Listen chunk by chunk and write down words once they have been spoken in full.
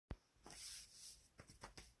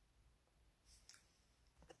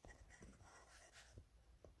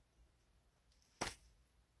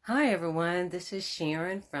Hi everyone, this is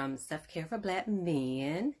Sharon from Self Care for Black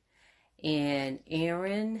Men, and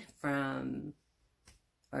Aaron from,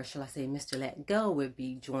 or shall I say, Mr. Let Go, will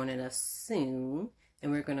be joining us soon,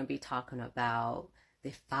 and we're going to be talking about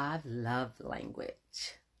the five love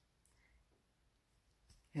language.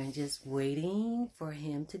 And just waiting for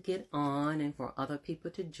him to get on and for other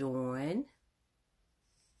people to join.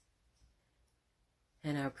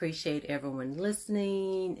 And I appreciate everyone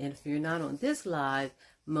listening. And if you're not on this live,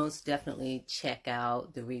 most definitely check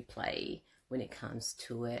out the replay when it comes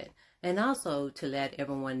to it. And also to let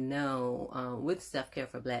everyone know, with Self Care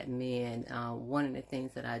for Black Men, one of the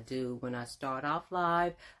things that I do when I start off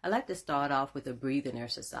live, I like to start off with a breathing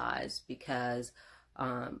exercise because,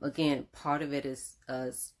 again, part of it is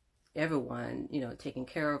us, everyone, taking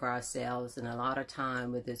care of ourselves. And a lot of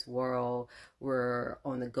time with this world, we're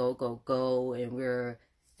on the go, go, go, and we're,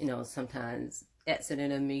 sometimes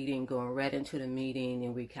exiting a meeting, going right into the meeting,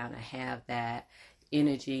 and we kind of have that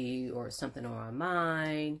energy or something on our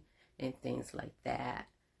mind and things like that.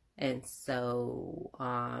 And so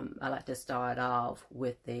I like to start off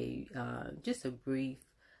with a just a brief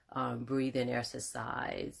breathing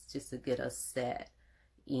exercise just to get us set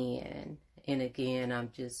in. And again, I'm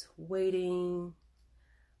just waiting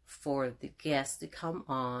for the guests to come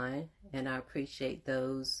on, and I appreciate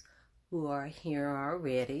those who are here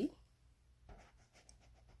already.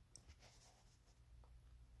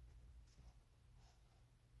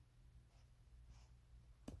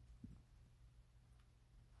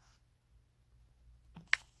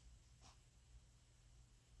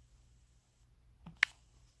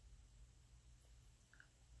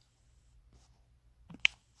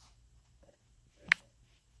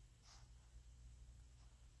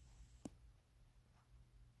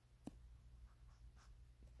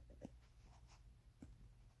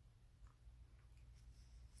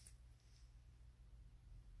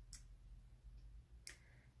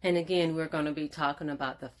 And again, we're going to be talking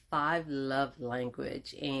about the five love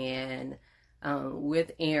language. And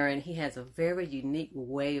with Aaron, he has a very unique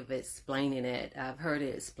way of explaining it. I've heard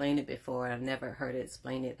it explained before. I've never heard it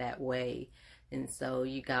explain it that way. And so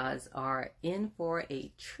you guys are in for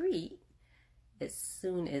a treat as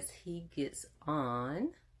soon as he gets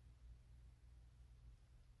on.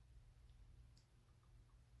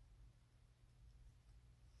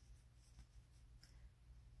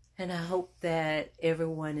 And I hope that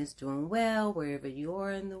everyone is doing well wherever you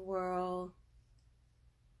are in the world.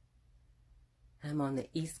 I'm on the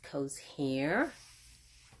East Coast here.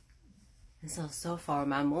 And so far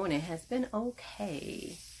my morning has been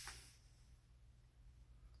okay.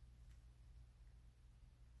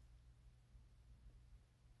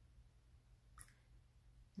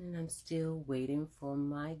 And I'm still waiting for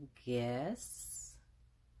my guests.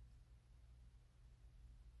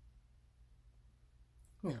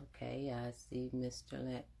 Okay, I see Mr.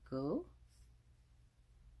 Let Go.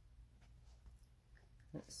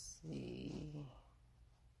 Let's see.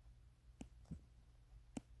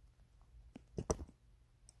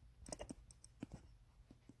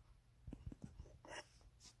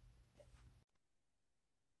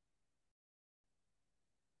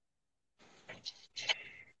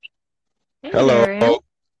 Hey, Hello, Aaron.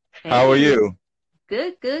 how are Hey, you?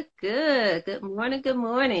 good, good, good. Good morning, good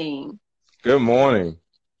morning. Good morning.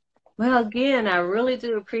 Well, again, I really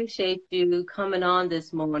do appreciate you coming on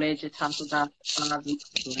this morning to talk about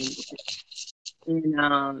language.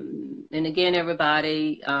 And again,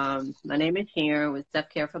 everybody, my name is Sharon with Self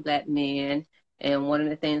Care for Black Men. And one of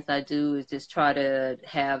the things I do is just try to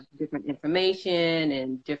have different information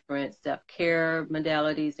and different self care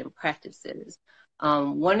modalities and practices.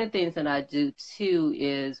 One of the things that I do too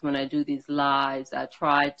is when I do these lives, I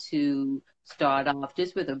try to start off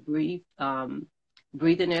just with a brief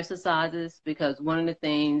breathing exercises, because one of the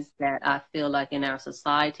things that I feel like in our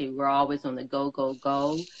society, we're always on the go, go,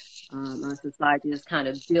 go. Our society is kind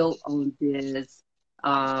of built on this,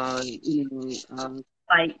 fight,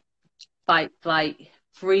 fight, flight,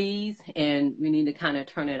 freeze, and we need to kind of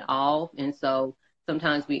turn it off. And so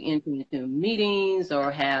sometimes we enter into meetings or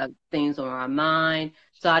have things on our mind.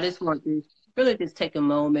 So I just want to really just take a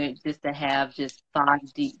moment just to have just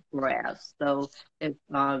 5 deep breaths. So if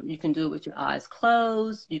you can do it with your eyes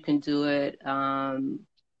closed, you can do it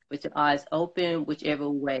with your eyes open, whichever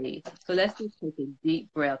way. So let's just take a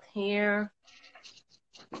deep breath here.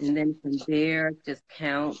 And then from there, just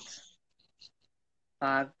count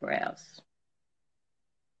 5 breaths.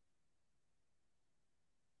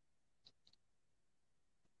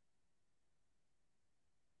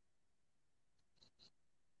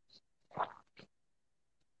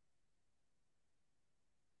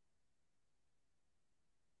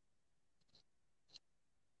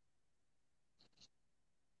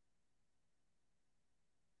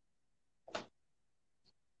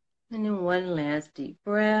 And then one last deep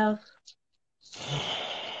breath.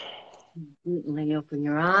 Gently open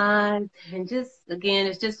your eyes. And just, again,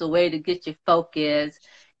 it's just a way to get you focused.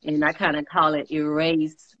 And I kind of call it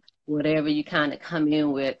erase whatever you kind of come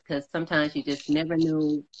in with, because sometimes you just never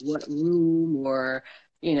know what room or,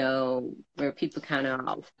 where people kind of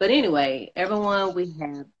off. But anyway, everyone, we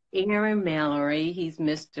have Aaron Mallory. He's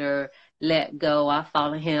Mr. Let Go. I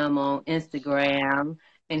follow him on Instagram.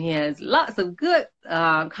 And he has lots of good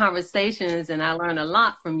conversations, and I learned a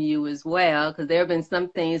lot from you as well, because there have been some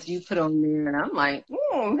things you put on there, and I'm like,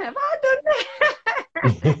 have I done that?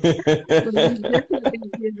 But you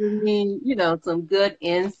definitely given me, some good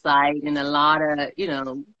insight and a lot of,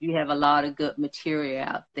 you have a lot of good material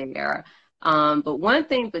out there. But one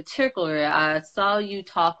thing in particular, I saw you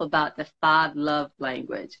talk about the five love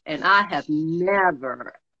language, and I have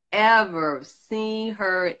never, ever seen,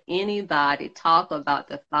 heard anybody talk about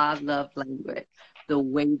the five love language the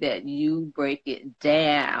way that you break it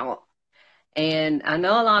down. And I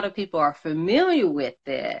know a lot of people are familiar with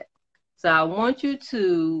it. So I want you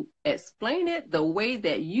to explain it the way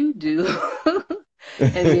that you do.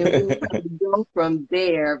 And then we'll kind of go from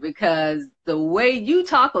there, because the way you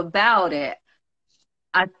talk about it,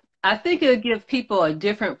 I I think it'll give people a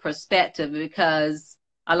different perspective, because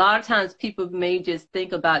a lot of times people may just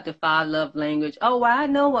think about the five love language. Oh, well, I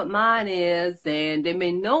know what mine is, and they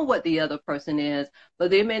may know what the other person is,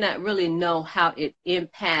 but they may not really know how it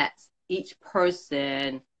impacts each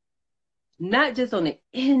person, not just on an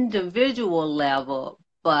individual level,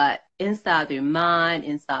 but inside their mind,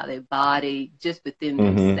 inside their body, just within hmm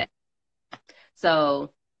themselves.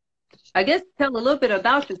 So I guess tell a little bit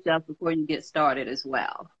about yourself before you get started as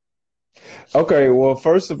well. Okay, well,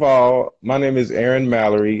 first of all, my name is Aaron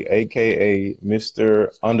Mallory, aka Mr.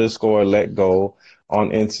 underscore Let Go on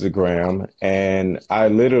Instagram, and I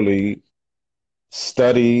literally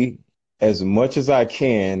study as much as I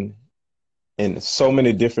can in so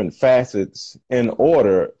many different facets in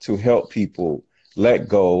order to help people let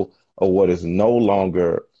go of what is no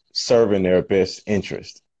longer serving their best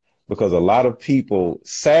interest. Because a lot of people,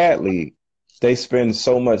 sadly, they spend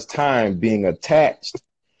so much time being attached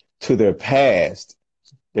to their past.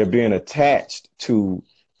 They're being attached to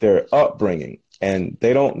their upbringing, and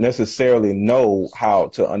they don't necessarily know how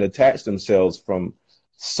to unattach themselves from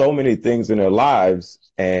so many things in their lives.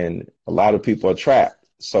 And a lot of people are trapped.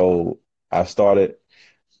 So I started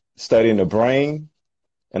studying the brain,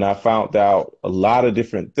 and I found out a lot of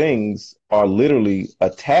different things are literally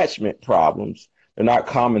attachment problems. They're not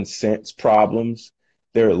common sense problems.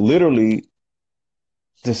 They're literally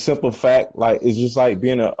the simple fact, like it's just like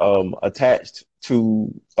being attached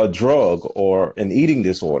to a drug or an eating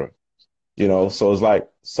disorder, So it's like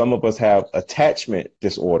some of us have attachment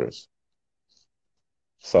disorders.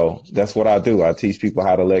 So that's what I do. I teach people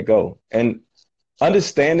how to let go and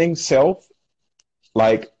understanding self,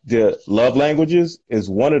 like the love languages, is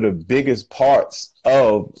one of the biggest parts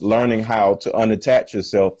of learning how to unattach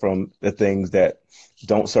yourself from the things that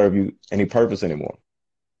don't serve you any purpose anymore.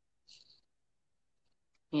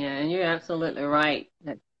 Yeah, and you're absolutely right.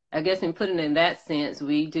 I guess in putting it in that sense,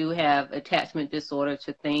 we do have attachment disorder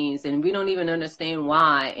to things, and we don't even understand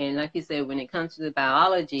why. And like you said, when it comes to the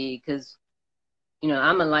biology, because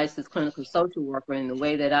I'm a licensed clinical social worker, and the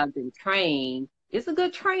way that I've been trained, it's a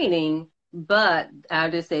good training, but I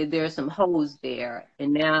just say there's some holes there.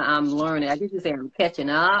 And now I'm learning. I guess you say I'm catching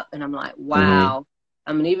up, and I'm like, hmm wow.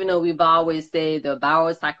 I mean, even though we've always said the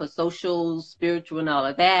biopsychosocial, spiritual, and all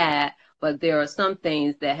of that, but there are some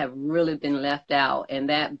things that have really been left out, and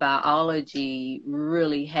that biology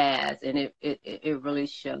really has, and it really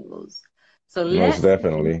shows. So Most let's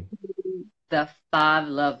definitely. the five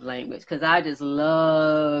love language, because I just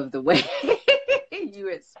love the way you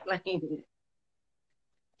explain it.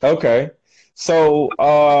 Okay. So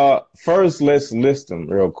first let's list them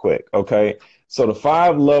real quick. Okay. So the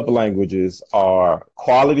five love languages are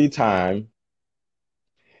quality time,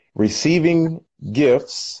 receiving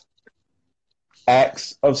gifts,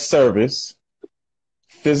 acts of service,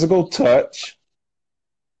 physical touch.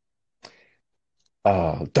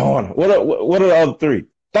 Darn. What are the other three?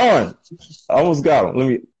 Darn. I almost got them. Let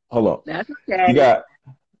me hold on. That's You okay. got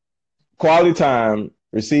quality time,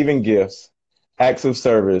 receiving gifts, acts of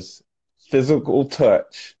service, physical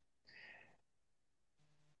touch.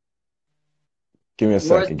 Give me a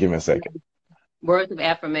Words, second. Give me a second. words of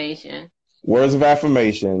affirmation. Words of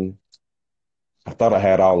affirmation. I thought I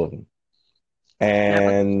had all of them. Now,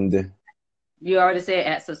 And you already said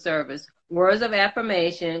acts of service. Words of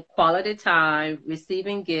affirmation, quality time,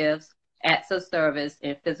 receiving gifts, acts of service,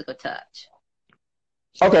 and physical touch.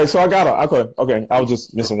 okay, so I got it. Okay, okay. I was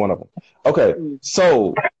just missing one of them. Okay, Mm.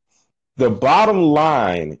 so the bottom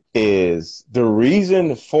line is the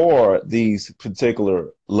reason for these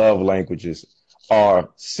particular love languages are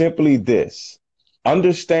simply this: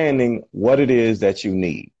 understanding what it is that you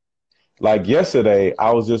need. Like yesterday,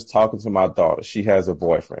 I was just talking to my daughter. She has a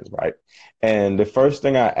boyfriend, right? And the first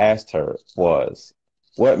thing I asked her was,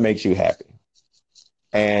 what makes you happy?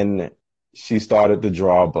 And she started to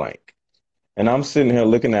draw a blank. And I'm sitting here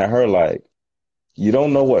looking at her like, you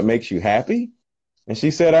don't know what makes you happy? And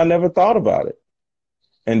she said, I never thought about it.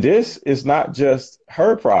 And this is not just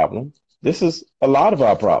her problem. This is a lot of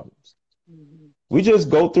our problems. Mm-hmm. We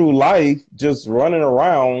just go through life just running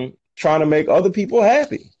around trying to make other people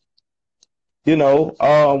happy.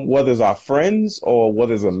 Whether it's our friends or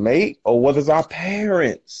whether it's a mate or whether it's our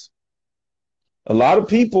parents. A lot of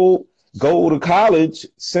people go to college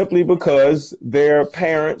simply because their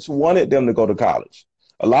parents wanted them to go to college.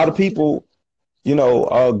 A lot of people,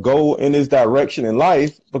 go in this direction in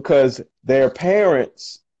life because their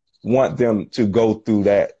parents want them to go through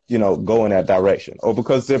that, go in that direction, or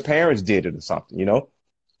because their parents did it or something.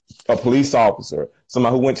 A police officer,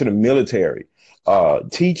 somebody who went to the military,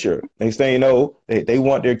 teacher. They say, they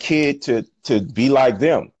want their kid to be like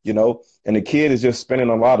them, and the kid is just spending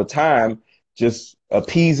a lot of time just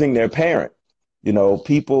appeasing their parent.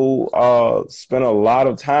 People spend a lot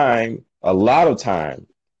of time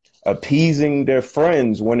appeasing their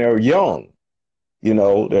friends when they're young. There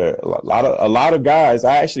are a lot of guys.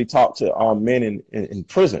 I actually talked to men in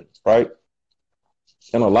prison, right?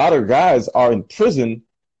 And a lot of guys are in prison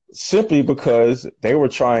simply because they were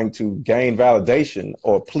trying to gain validation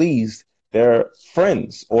or please their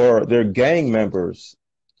friends or their gang members,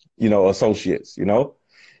 associates.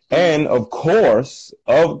 And of course,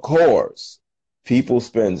 people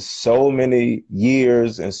spend so many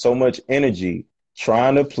years and so much energy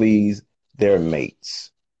trying to please their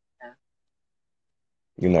mates.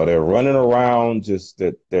 They're running around just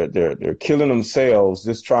that they're killing themselves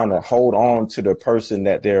just trying to hold on to the person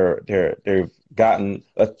that they've gotten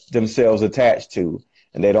themselves attached to,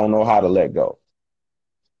 and they don't know how to let go.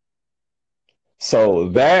 So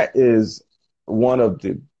that is one of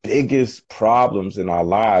the biggest problems in our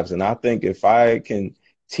lives. And I think if I can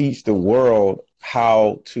teach the world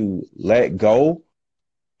how to let go,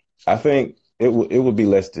 I think it would be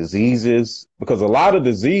less diseases, because a lot of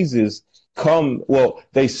diseases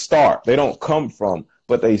they don't come from,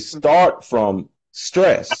 but they start from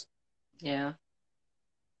stress. Yeah.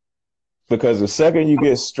 Because the second you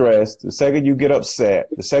get stressed, the second you get upset,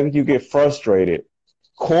 the second you get frustrated,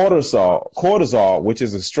 cortisol, which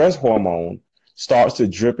is a stress hormone, starts to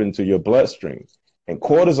drip into your bloodstream. And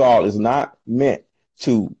cortisol is not meant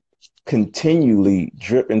to continually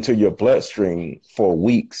drip into your bloodstream for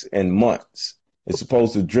weeks and months. It's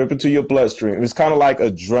supposed to drip into your bloodstream. It's kind of like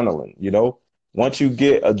adrenaline. Once you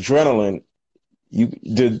get adrenaline, the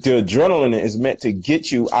adrenaline is meant to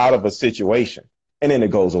get you out of a situation, and then it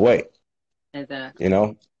goes away. Exactly. You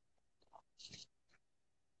know?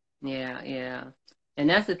 Yeah, yeah. And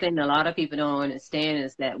that's the thing that a lot of people don't understand,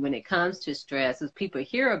 is that when it comes to stress, is people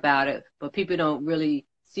hear about it, but people don't really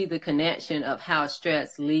see the connection of how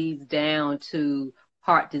stress leads down to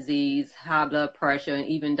heart disease, high blood pressure, and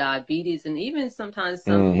even diabetes, and even sometimes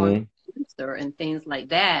some form Mm-hmm. of cancer and things like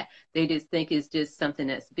that. They just think it's just something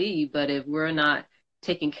that's B, but if we're not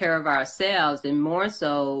taking care of ourselves, and more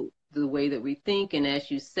so the way that we think, and as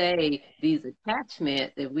you say, these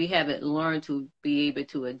attachments, if we haven't learned to be able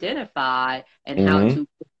to identify and how Mm-hmm. to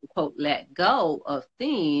quote let go of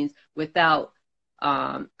things without,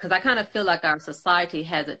 because I kind of feel like our society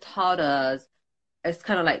hasn't taught us. It's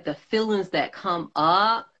kind of like the feelings that come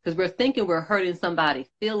up, because we're thinking we're hurting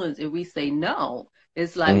somebody's feelings if we say no.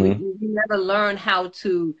 It's like Mm-hmm. we never learn how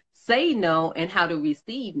to say no and how to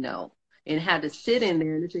receive no, and how to sit in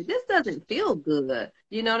there and say, this doesn't feel good.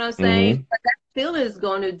 You know what I'm saying? Mm-hmm. But that feeling is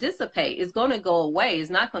going to dissipate. It's going to go away.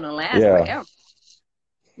 It's not going to last Yeah. forever,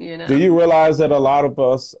 you Do know? you realize that a lot of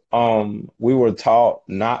us, we were taught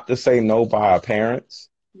not to say no by our parents?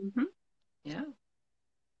 Hmm. Yeah.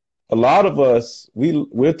 A lot of us,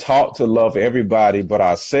 we're taught to love everybody but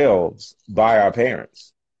ourselves by our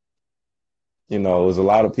parents. There's a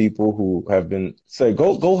lot of people who have been say,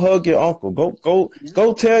 go hug your uncle, Yeah.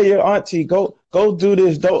 go tell your auntie, go do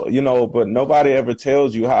this, but nobody ever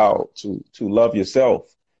tells you how to love yourself,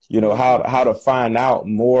 Hmm. how to find out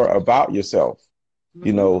more about yourself.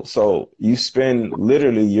 Hmm. So you spend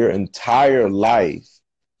literally your entire life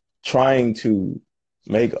trying to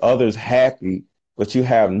make others happy, but you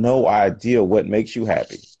have no idea what makes you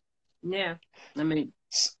happy. Yeah. I mean,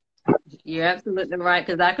 you're absolutely right.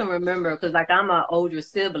 Because I can remember, because like I'm an older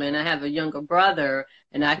sibling, I have a younger brother,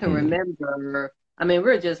 and I can Mm-hmm. remember. I mean,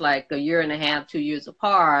 we're just like a year and a half, 2 years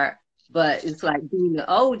apart, but it's like being the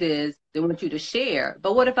oldest, they want you to share.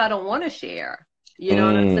 But what if I don't want to share? You know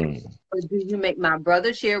what I'm saying? Mm, Or do you make my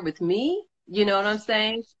brother share with me? You know what I'm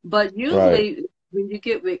saying? But right. usually when you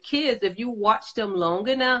get with kids, if you watch them long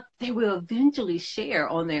enough, they will eventually share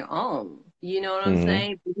on their own. You know what I'm Hmm.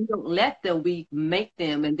 saying? But we don't let them, we make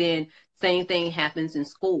them. And then same thing happens in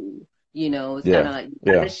school. You know, it's kind Yeah. of like you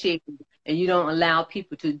gotta Yeah. share and you don't allow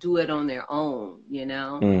people to do it on their own, you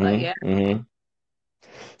know? But Hmm. yeah. Hmm.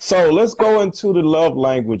 So let's go into the love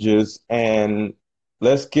languages and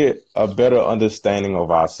let's get a better understanding of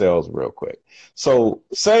ourselves real quick. So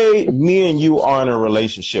say me and you are in a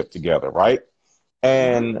relationship together, right? Mm-hmm.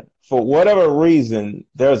 And for whatever reason,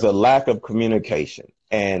 there's a lack of communication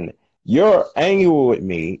and you're angry with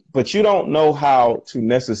me, but you don't know how to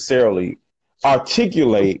necessarily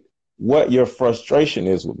articulate what your frustration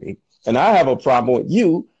is with me. And I have a problem with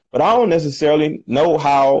you, but I don't necessarily know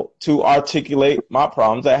how to articulate my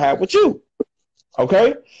problems I have with you.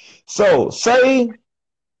 Okay. So say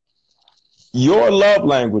your love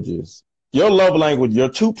languages, your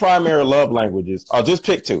two primary love languages, I'll just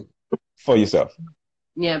pick two for yourself.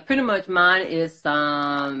 Yeah, pretty much mine is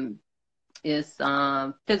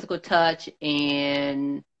physical touch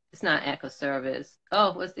and it's not act of service.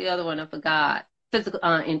 Oh, what's the other one? I forgot. Physical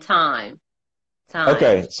in time. Time.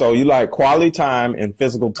 Okay, so you like quality time and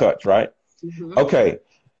physical touch, right? Mm-hmm. Okay,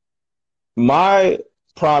 my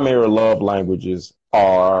primary love languages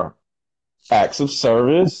are acts of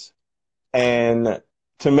service and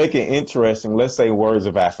to make it interesting, let's say words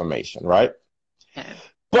of affirmation, right? Okay.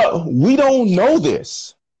 But we don't know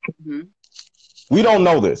this. Mm-hmm. We don't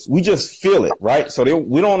know this. We just feel it, right? So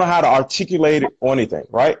we don't know how to articulate it or anything,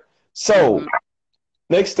 right? Mm-hmm. So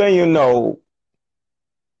next thing you know,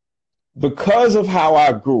 because of how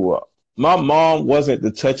I grew up, my mom wasn't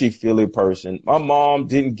the touchy feely person. My mom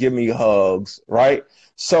didn't give me hugs, right?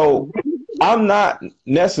 So I'm not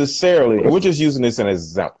necessarily, we're just using this as an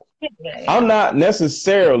example. Yeah, I'm yeah. not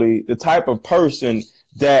necessarily the type of person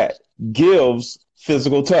that gives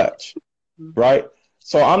physical touch, Mm-hmm. right?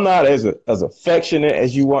 So I'm not as affectionate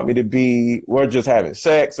as you want me to be. We're just having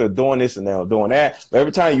sex or doing this and then doing that. But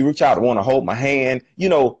every time you reach out and want to hold my hand,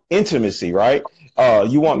 intimacy, right?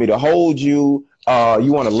 You want me to hold you.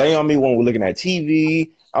 You want to lay on me when we're looking at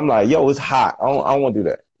TV. I'm like, yo, it's hot. I don't want to do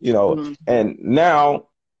that. Mm-hmm. And now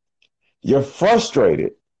you're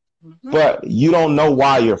frustrated, Mm-hmm. but you don't know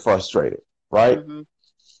why you're frustrated, right? Mm-hmm.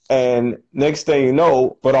 And next thing you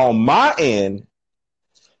know, but on my end,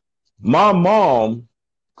 my mom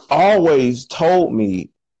always told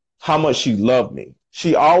me how much she loved me.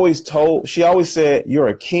 She always said, you're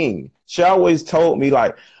a king. She always told me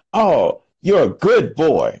like, oh, you're a good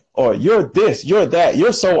boy, or you're this, you're that,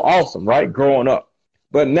 you're so awesome, right? Growing up.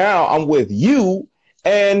 But now I'm with you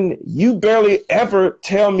and you barely ever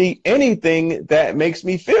tell me anything that makes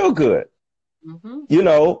me feel good, Mm-hmm. you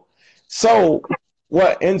know? So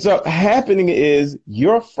what ends up happening is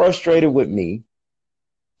you're frustrated with me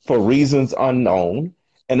for reasons unknown,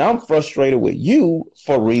 and I'm frustrated with you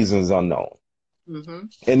for reasons unknown. Mm-hmm.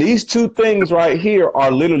 And these two things right here are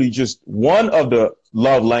literally just one of the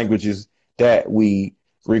love languages that we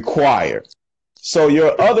require. So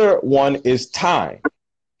your other one is time,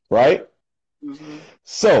 right? Mm-hmm.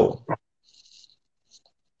 So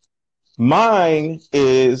mine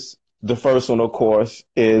is the first one, of course,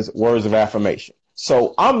 is words of affirmation.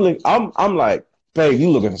 So I'm like, babe, you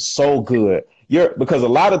looking so good. Because a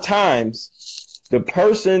lot of times the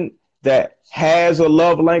person that has a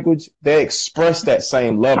love language, they express that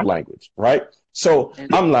same love language, right? So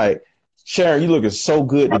And, I'm like, Sharon, you looking so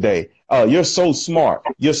good today. You're so smart.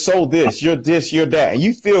 You're so this, you're that. And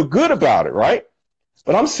you feel good about it, right?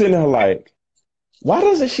 But I'm sitting there like, why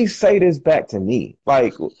doesn't she say this back to me?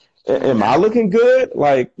 Like, am I looking good?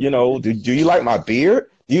 Like, do you like my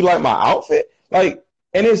beard? Do you like my outfit? Like,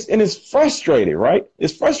 and it's frustrating, right?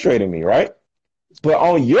 It's frustrating me, right? But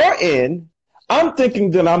on your end, I'm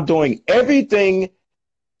thinking that I'm doing everything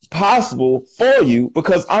possible for you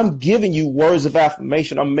because I'm giving you words of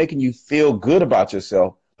affirmation. I'm making you feel good about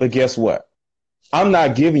yourself. But guess what? I'm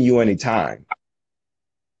not giving you any time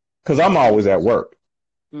because I'm always at work.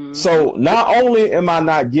 mm-hmm. So not only am I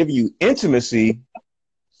not giving you intimacy,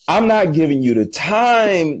 I'm not giving you the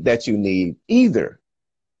time that you need either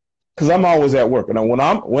because I'm always at work. And when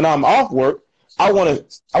I'm off work, I want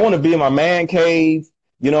to be in my man cave.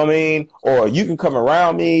 You know what I mean? Or you can come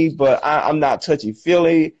around me, but I'm not touchy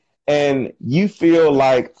feely, and you feel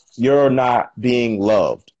like you're not being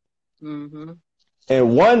loved. Mm-hmm.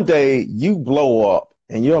 And one day you blow up,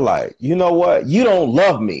 and you're like, you know what? You don't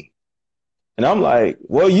love me. And I'm like,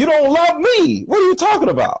 well, you don't love me. What are you talking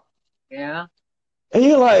about? Yeah. And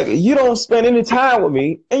you're like, you don't spend any time with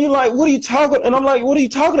me. And you're like, what are you talking? And I'm like, what are you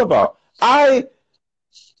talking about? I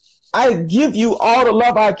give you all the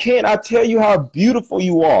love I can. I tell you how beautiful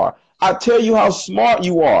you are. I tell you how smart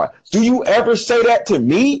you are. Do you ever say that to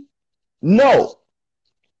me? No.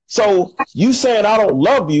 So you saying I don't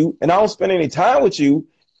love you and I don't spend any time with you,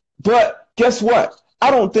 but guess what?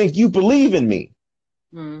 I don't think you believe in me.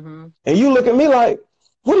 Mm-hmm. And you look at me like,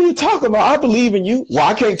 what are you talking about? I believe in you. Well,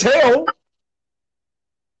 I can't tell.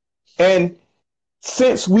 And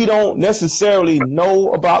since we don't necessarily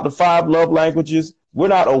know about the five love languages, we're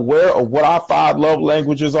not aware of what our five love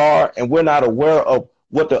languages are, and we're not aware of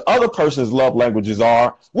what the other person's love languages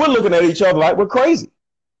are. We're looking at each other like we're crazy,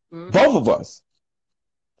 Mm-hmm. both of us.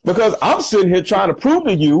 Because I'm sitting here trying to prove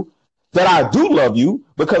to you that I do love you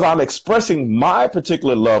because I'm expressing my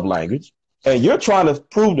particular love language. And you're trying to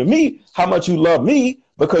prove to me how much you love me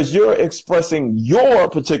because you're expressing your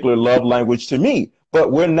particular love language to me.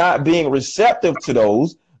 But we're not being receptive to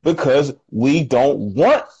those because we don't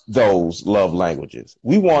want those love languages.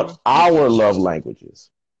 We want Mm-hmm. our love languages.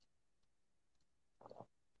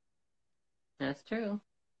 That's true.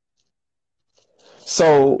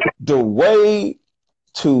 So the way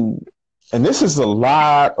to, and this is a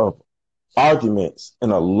lot of arguments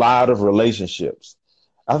in a lot of relationships.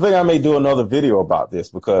 I think I may do another video about this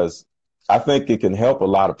because I think it can help a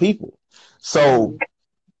lot of people. Mm-hmm. So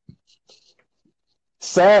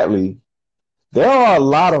sadly, there are a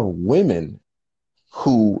lot of women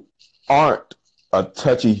who aren't a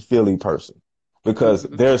touchy feely person because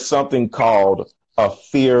Mm-hmm. there's something called a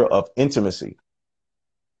fear of intimacy.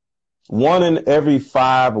 One in every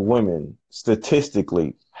five women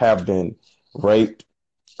statistically have been raped,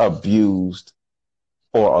 abused,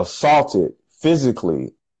 or assaulted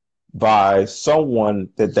physically by someone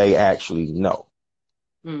that they actually know.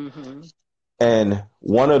 Mm-hmm. And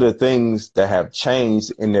one of the things that have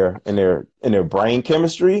changed in their brain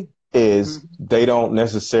chemistry is Mm-hmm. they don't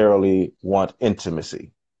necessarily want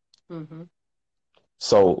intimacy. Mm-hmm.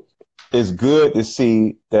 So it's good to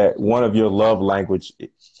see that one of your love languages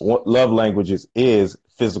is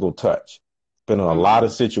physical touch. Been in a lot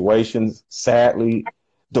of Mm-hmm. situations, sadly,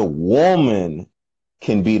 the woman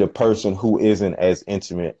can be the person who isn't as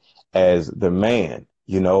intimate as the man,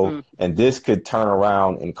 you know, and this could turn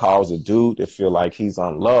around and cause a dude to feel like he's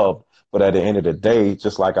unloved. But at the end of the day,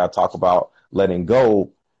 just like I talk about letting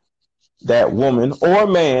go, that woman or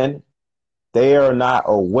man, they are not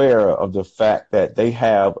aware of the fact that they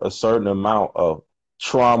have a certain amount of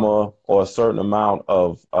trauma or a certain amount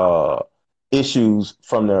of issues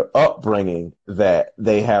from their upbringing that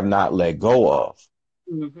they have not let go of.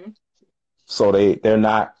 Mm-hmm. So they're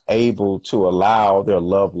not able to allow their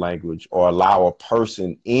love language or allow a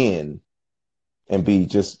person in and be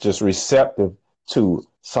just receptive to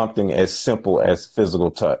something as simple as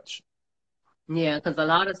physical touch. Yeah, because a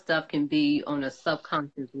lot of stuff can be on a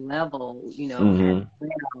subconscious level, as Mm-hmm.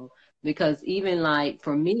 well. Because even like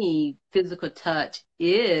for me, physical touch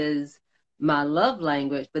is my love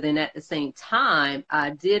language. But then at the same time,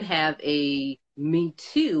 I did have a Me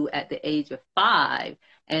Too at the age of 5.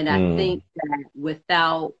 And I Mm. think that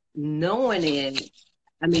without knowing it,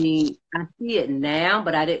 I mean, I see it now,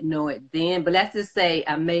 but I didn't know it then. But let's just say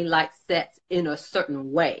I may like sex in a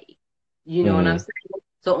certain way. You know what I'm Mm-hmm. saying?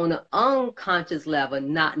 So on an unconscious level,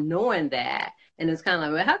 not knowing that, and it's kind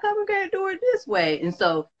of like, well, how come we can't do it this way? And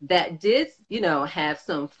so that did, have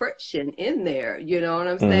some friction in there. You know what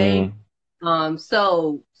I'm saying? Mm-hmm.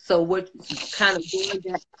 So what kind of going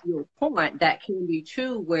back to your point, that can be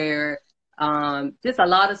true where just a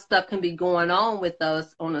lot of stuff can be going on with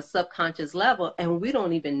us on a subconscious level and we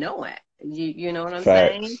don't even know it. You know what I'm saying?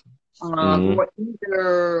 Facts. Mm-hmm. Or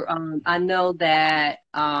either I know that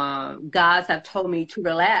guys have told me to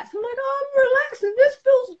relax. I'm like, oh, I'm relaxing. This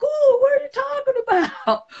feels good. What are you talking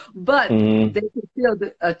about? But Mm-hmm. they could feel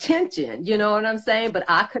the attention. You know what I'm saying? But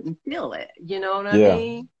I couldn't feel it. You know what I Yeah.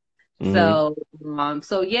 mean? Mm-hmm.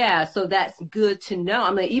 So yeah, so that's good to know.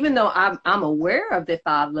 I mean, even though I'm aware of the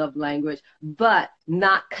five love language, but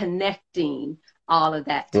not connecting all of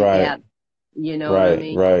that Right. together. You know what I Right.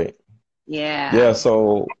 mean? Right. Yeah. Yeah,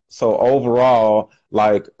 so overall,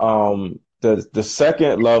 like the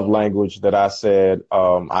second love language that I said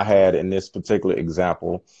I had in this particular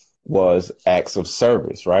example was acts of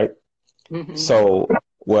service, right? Hmm. So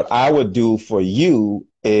what I would do for you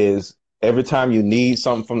is every time you need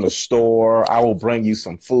something from the store, I will bring you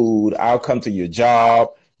some food. I'll come to your job,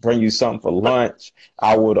 bring you something for lunch.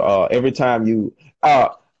 I would every time you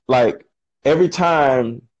like every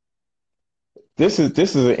time this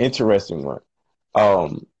is an interesting one.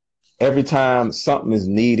 Um every time something is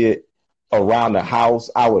needed around the house,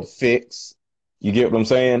 I would fix. You get what I'm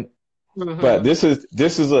saying? But Mm-hmm. this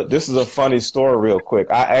is a funny story real quick.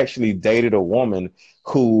 I actually dated a woman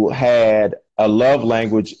who had a love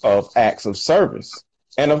language of acts of service.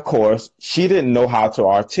 And of course, she didn't know how to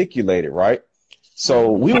articulate it, right?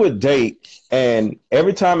 So we Mm-hmm. would date, and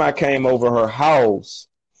every time I came over her house,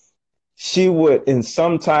 she would in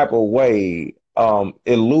some type of way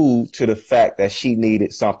allude to the fact that she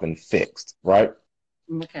needed something fixed, right?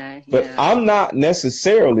 Okay. But Yeah. I'm not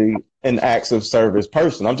necessarily an acts of service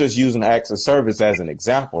person. I'm just using acts of service as an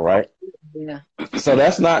example, right? Yeah. So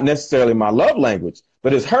that's not necessarily my love language,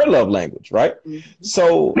 but it's her love language, right? Mm-hmm.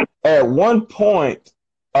 So at one point,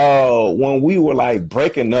 when we were like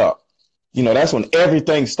breaking up, that's when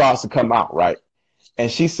everything starts to come out, right? And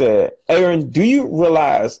she said, Aaron, do you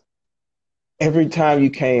realize every time you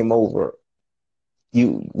came over,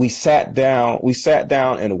 we sat down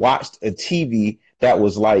and watched a TV that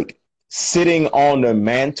was like sitting on the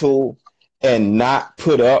mantle and not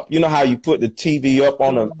put up. You know how you put the TV up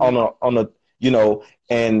on a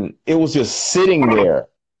and it was just sitting there.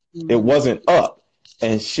 It Mm-hmm. wasn't up.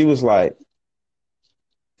 And she was like,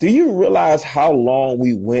 do you realize how long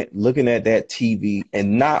we went looking at that TV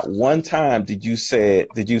and not one time did you say,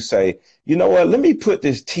 you know what, let me put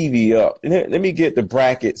this TV up and let me get the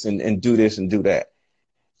brackets and do this and do that.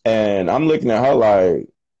 And I'm looking at her like,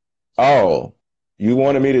 oh, you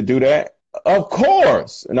wanted me to do that? Of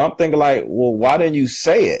course. And I'm thinking like, well, why didn't you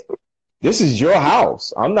say it? This is your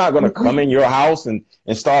house. I'm not going to come in your house and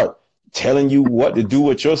start telling you what to do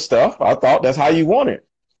with your stuff. I thought that's how you want it.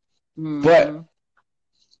 But Mm-hmm.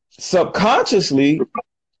 subconsciously,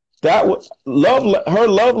 her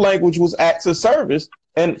love language was acts of service.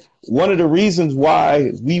 And one of the reasons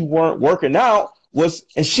why we weren't working out was,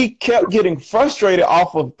 and she kept getting frustrated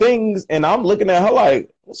off of things. And I'm looking at her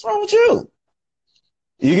like, what's wrong with you?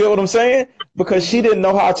 You get what I'm saying? Because she Mm-hmm. didn't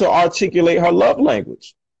know how to articulate her love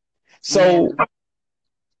language. Yeah. So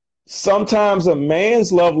sometimes a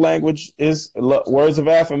man's love language is words of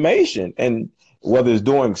affirmation. And whether it's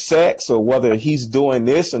doing sex or whether he's doing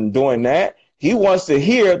this and doing that, he wants to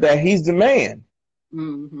hear that he's the man.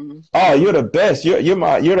 Mm-hmm. Oh, you're Mm-hmm. the best. You're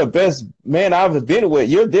the best man I've ever been with.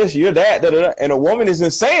 You're this, you're that, da, da, da. And a woman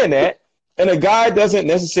isn't saying that, and a guy doesn't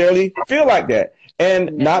necessarily feel like that.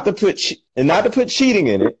 And Yeah. not to put cheating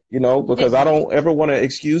in it, because I Yeah. don't ever want to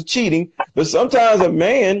excuse cheating. But sometimes a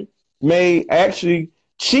man may actually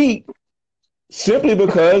cheat simply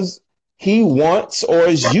because he wants or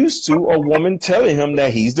is used to a woman telling him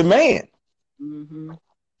that he's the man. Mm-hmm.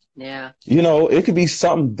 Yeah. It could be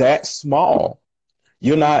something that small.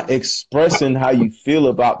 You're not Mm-hmm. expressing how you feel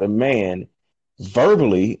about the man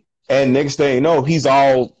verbally, and next thing you know, he's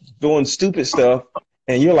all doing stupid stuff,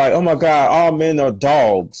 and you're like, oh my God, all men are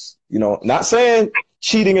dogs. Not saying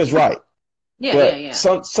cheating is right, Yeah. Yeah. but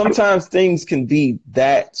Yeah. sometimes things can be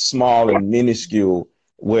that small and minuscule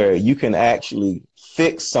where you can actually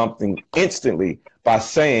fix something instantly by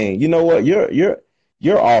saying, you know what, you're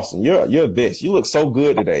awesome. You're this. You look so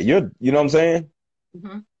good today. You know what I'm saying?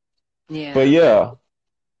 Mm-hmm. But Yeah. yeah.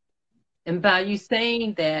 And by you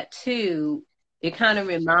saying that too, it kind of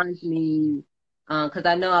reminds me, because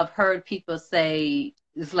I know I've heard people say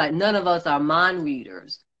it's like none of us are mind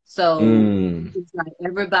readers. So Mm. it's like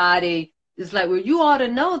everybody, it's like, well, you ought to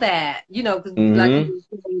know that, 'cause like you Mm-hmm.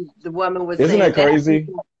 were saying, the woman was Isn't saying that that. crazy?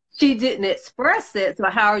 She didn't express it, so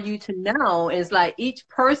how are you to know? And it's like each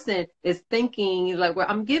person is thinking like, well,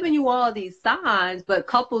 I'm giving you all these signs, but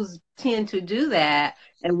couples tend to do that.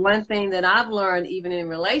 And one thing that I've learned, even in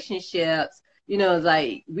relationships, is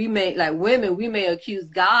like like women, we may accuse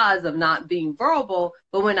guys of not being verbal,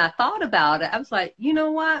 but when I thought about it, I was like, you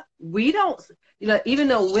know what? We don't, even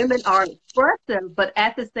though women are expressive, but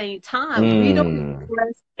at the same time, we don't Mm.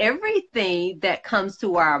 express everything that comes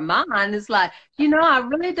to our mind. It's like, I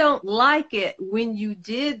really don't like it when you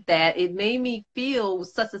did that. It made me feel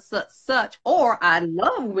such and such, such, or I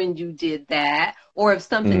love when you did that. Or if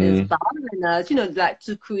something is Mm. bothering us, like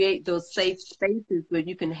to create those safe spaces where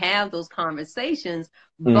you can have those conversations.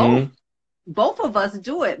 Both, Mm-hmm. both of us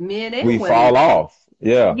do it, men and We women. fall off.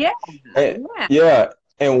 Yeah. Yeah, And, yeah. yeah.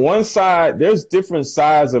 And one side, there's different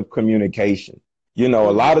sides of communication. A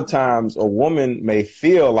lot of Mm-hmm, times a woman may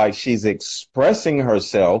feel like she's expressing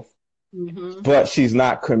herself, mm-hmm. but she's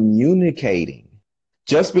not communicating.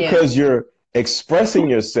 Just Yeah. because you're expressing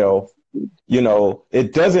yourself,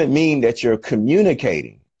 it doesn't mean that you're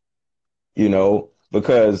communicating.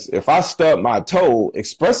 Because if I stub my toe,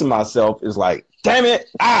 expressing myself is like, damn it,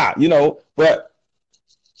 but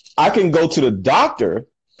I can go to the doctor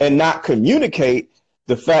and not communicate.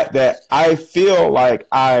 the fact that I feel like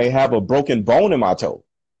I have a broken bone in my toe.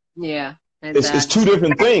 Yeah, It's two exactly.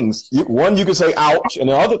 different things. One, you can say ouch, and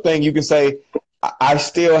the other thing you can say I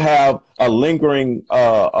still have a lingering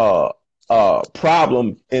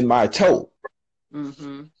problem in my toe.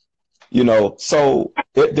 Mm-hmm. So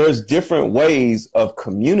there's different ways of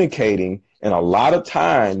communicating, and a lot of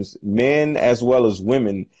times men as well as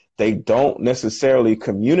women, they don't necessarily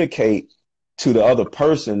communicate to the other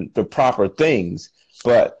person the proper things,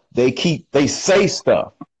 but they say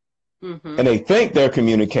stuff Mm-hmm. and they think they're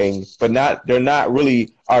communicating, but they're not really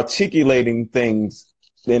articulating things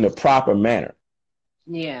in the proper manner.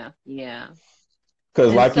 Yeah, yeah.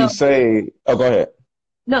 Because And like you so, say, oh, go ahead.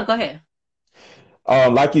 no, go ahead.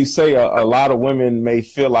 Like you say, a lot of women may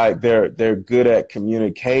feel like they're good at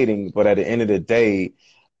communicating, but at the end of the day,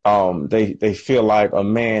 they feel like a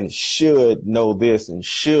man should know this and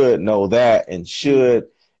should know that and Mm-hmm. should,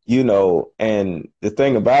 and the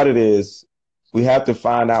thing about it is we have to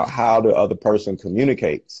find out how the other person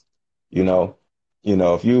communicates. You Mm-hmm. know,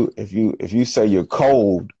 if you say you're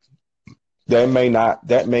cold, that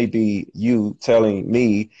may be you telling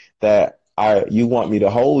me that you want me to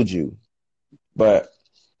hold you, but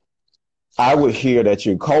I would hear that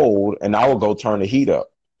you're cold and I would go turn the heat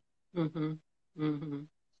up. Mm-hmm. Mm-hmm.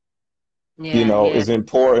 Yeah, yeah. It's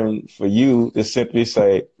important for you to simply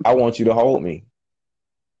say, I want you to hold me.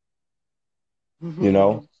 You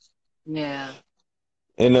know, Yeah,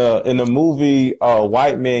 in the movie,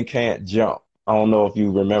 White Men Can't Jump. I don't know if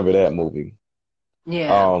you remember that movie.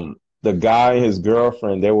 yeah. The guy and his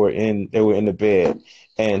girlfriend, they were in the bed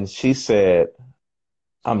and she said,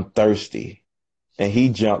 I'm thirsty. And he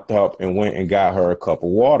jumped up and went and got her a cup of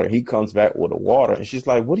water. He comes back with the water and she's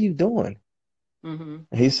like, what are you doing? Mm-hmm.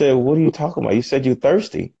 And he said, what are you talking about? You said you're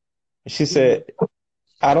thirsty. And she Mm-hmm. said,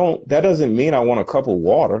 that doesn't mean I want a cup of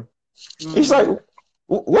water. He's like, Mm-hmm.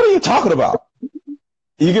 what are you talking about?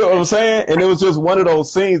 You get what I'm saying? And it was just one of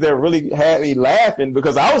those scenes that really had me laughing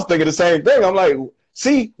because I was thinking the same thing. I'm like,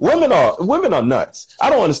 see, women are nuts. I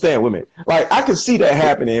don't understand women. Like I can see that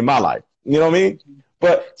happening in my life. You know what I mean?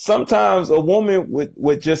 But sometimes a woman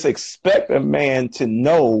would just expect a man to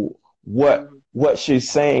know what Mm-hmm. what she's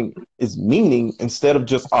saying is meaning instead of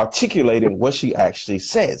just articulating what she actually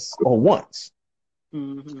says or wants.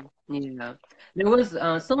 Hmm. Yeah. There was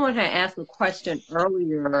someone had asked a question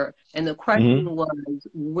earlier, and the question Hmm. was,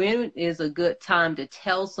 when is a good time to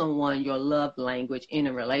tell someone your love language in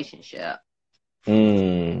a relationship?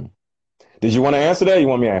 Mm. Did you want to answer that? Or you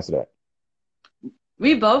want me to answer that?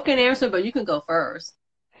 We both can answer, but you can go first.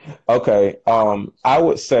 Okay. I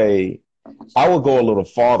would say I would go a little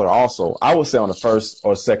farther also. I would say on the first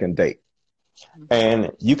or second date.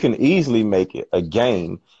 And you can easily make it a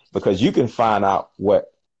game because you can find out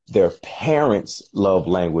what their parents' love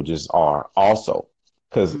languages are also.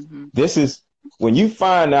 Because Mm-hmm. this is when you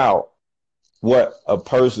find out what a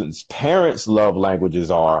person's parents' love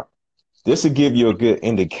languages are, this will give you a good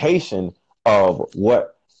indication of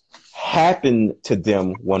what happened to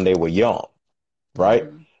them when they were young, right?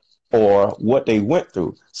 Mm-hmm. Or what they went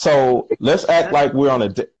through. So let's act like we're on a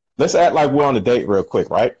date real quick,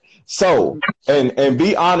 right? So Mm-hmm. and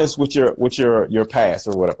be honest with your past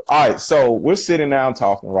or whatever. All right, so we're sitting down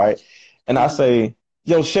talking, right? And I Mm-hmm. say,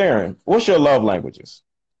 yo, Sharon, what's your love languages?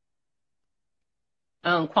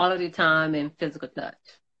 Quality time and physical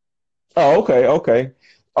touch. Oh, okay, okay.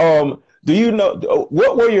 Do you know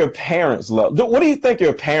what were your parents' love? What do you think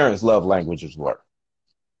your parents' love languages were?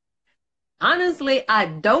 Honestly, I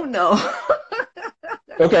don't know.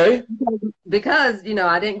 Okay, Because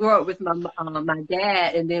I didn't grow up with my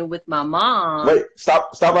dad, and then with my mom. wait,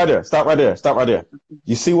 stop right there, stop right there, stop right there.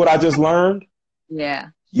 You see what I just learned? Yeah.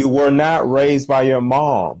 You were not raised by your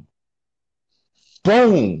mom.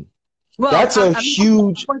 Boom. Well, That's I, a I mean, I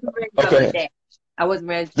huge, wasn't raised by my okay. dad. I wasn't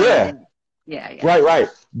raised by my Yeah, dad. Yeah, yeah. right, right.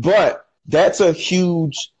 But that's a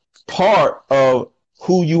huge part of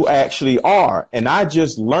who you actually are. And I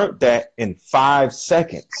just learned that in 5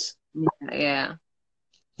 seconds. Yeah, yeah.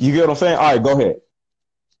 You get what I'm saying? All right, go ahead.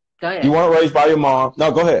 Go You ahead. weren't raised by your mom.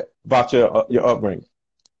 No, go ahead about your upbringing.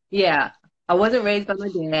 Yeah, I wasn't raised by my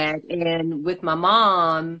dad, and with my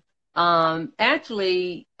mom,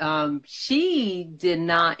 actually, she did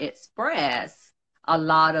not express a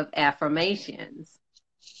lot of affirmations.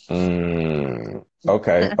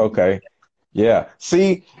 Okay, okay. Yeah.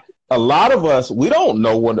 See, a lot of us, we don't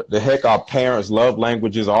know what the heck our parents' love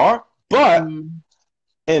languages are, but Mm-hmm.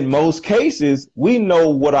 in most cases, we know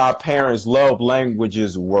what our parents' love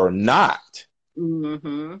languages were not.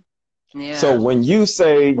 Mm-hmm. So Yeah. when you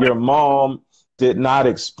say your mom did not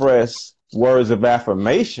express words of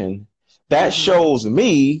affirmation, that Mm-hmm. shows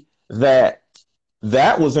me that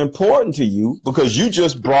that was important to you because you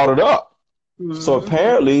just brought it up. So Mm-hmm.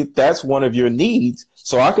 apparently that's one of your needs.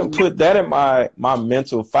 So I can put that in my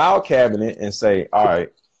mental file cabinet and say, all right,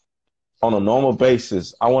 on a normal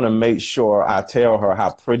basis, I want to make sure I tell her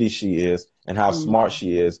how pretty she is and how smart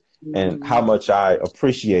she is and how Mm-hmm. much I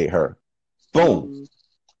appreciate her. Boom. Mm-hmm.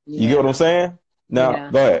 You get what I'm Yeah. saying? Now,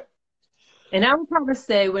 Yeah. go ahead. And I would probably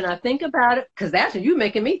say when I think about it, because actually you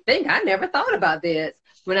making me think, I never thought about this.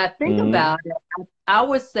 When I think Mm, about it, I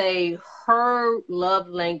would say her love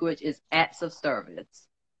language is acts of service.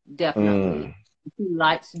 Definitely. mm, She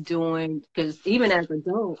likes doing, because even as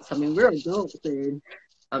adults, I mean, we're adults, and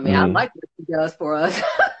I mean, I mm. like what she does for us.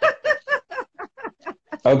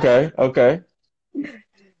 Okay, okay,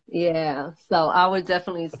 Yeah. So I would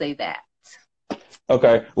definitely say that.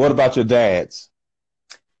 okay. What about your dad's?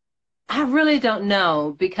 I really don't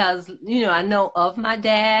know because, I know of my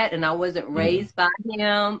dad and I wasn't Mm, raised by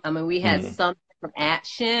him. I mean, we had mm, some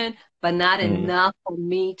action, but not mm. enough for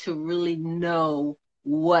me to really know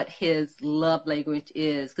what his love language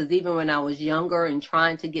is. Because even when I was younger and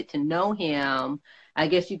trying to get to know him, I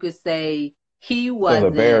guess you could say he There's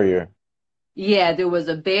a wasn't, barrier. yeah, there was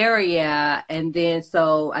a barrier. And then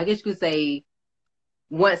so I guess you could say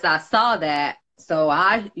once I saw that, so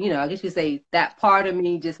I guess you could say that part of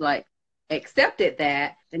me just like accepted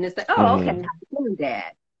that, and it's like, oh, okay, Hmm. I'm doing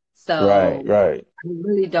that. Right, So right. I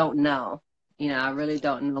really don't know. I really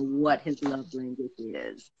don't know what his love language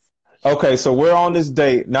is. Okay, so we're on this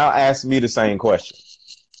date. Now ask me the same question.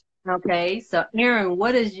 Okay, so Aaron,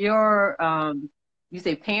 what is your you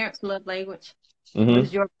say parents' love language? What Hmm.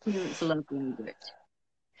 is your parents' love language?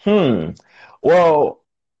 Hmm. Well,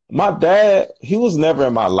 my dad, he was never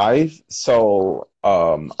in my life, so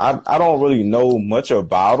I don't really know much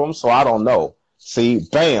about him, so I don't know. See,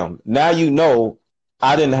 bam, now you know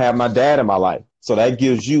I didn't have my dad in my life. So that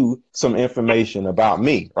gives you some information about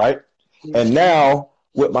me, right? And Mm-hmm. now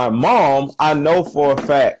with my mom, I know for a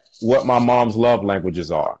fact what my mom's love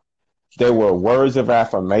languages are. There were words of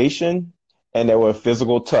affirmation and there were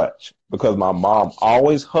physical touch because my mom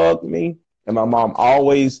always hugged me and my mom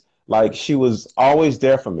always like she was always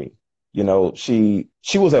there for me. You know, she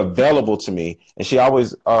was available to me and she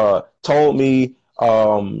always told me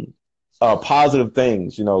positive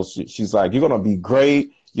things. You know, she's like, you're gonna be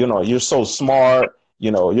great. You know, you're so smart.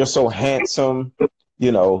 You know, you're so handsome.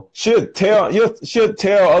 You know, she'll tell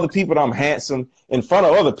other people that I'm handsome in front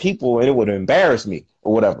of other people, and it would embarrass me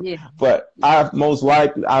or whatever. Yeah. But I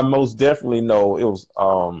most definitely know it was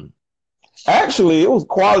actually it was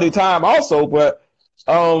quality time also, but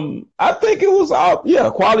I think it was yeah,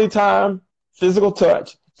 quality time, physical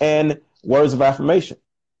touch, and words of affirmation.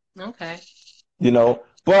 Okay. You know,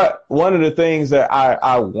 but one of the things that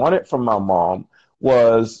I wanted from my mom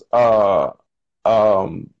was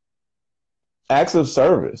um acts of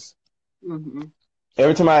service. Mm-hmm.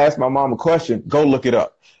 Every time I ask my mom a question, go look it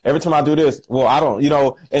up. Every time I do this, well, I don't, you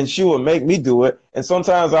know, and she would make me do it. And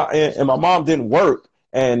sometimes and my mom didn't work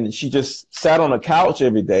and she just sat on the couch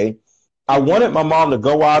every day. I wanted Mm-hmm. my mom to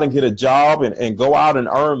go out and get a job and go out and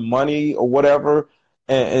earn money or whatever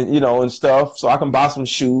and you know, and stuff so I can buy some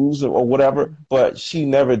shoes or whatever, but she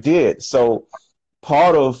never did. So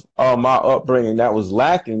part of my upbringing that was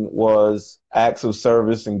lacking was acts of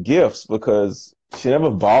service and gifts because she never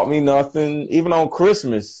bought me nothing. Even on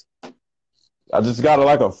Christmas, I just got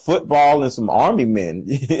like a football and some army men.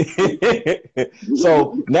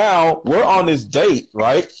 So now we're on this date,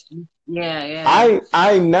 right? Yeah, yeah.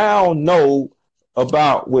 I now know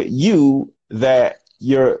about with you that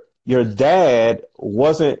your dad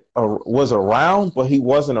was around, but he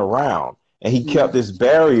wasn't around, and he kept this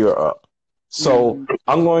barrier up. So Mm-hmm.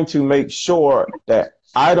 I'm going to make sure that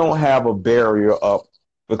I don't have a barrier up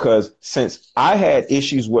because since I had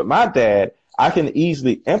issues with my dad, I can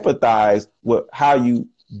easily empathize with how you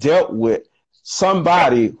dealt with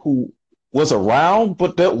somebody who was around,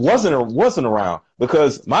 but that wasn't around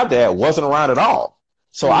because my dad wasn't around at all.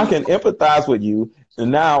 So I can Mm-hmm. empathize with you,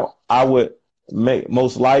 and now I would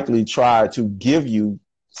most likely try to give you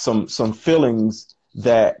some feelings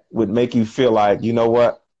that would make you feel like you know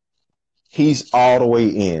what he's all the way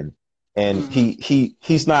in, and Mm-hmm.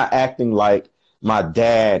 he's not acting like my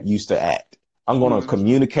dad used to act. I'm gonna Mm-hmm.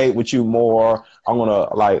 communicate with you more. I'm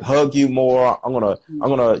gonna like hug you more. I'm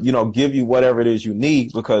gonna you know give you whatever it is you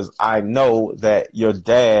need because I know that your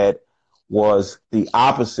dad was the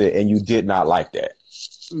opposite and you did not like that.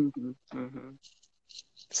 Mm-hmm. Mm-hmm.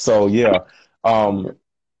 So yeah, Yeah. um,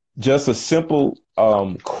 just a simple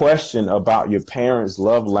question about your parents'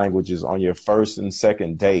 love languages on your first and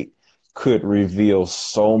second date could reveal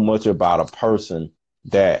so much about a person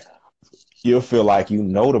that you'll feel like you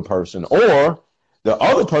know the person, or the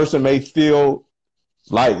other person may feel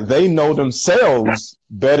like they know themselves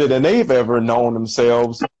better than they've ever known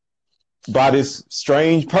themselves by this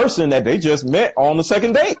strange person that they just met on the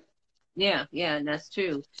second date. Yeah, yeah, and that's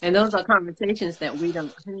true. And those are conversations that we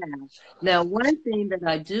don't have. Now, one thing that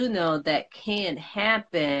I do know that can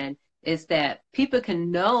happen is that people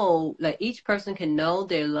can know, like each person can know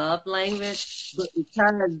their love language, but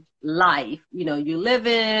because life, you live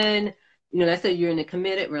in, let's say you're in a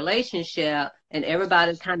committed relationship and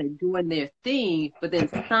everybody's kind of doing their thing, but then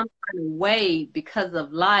some kind of way, because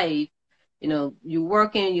of life, you're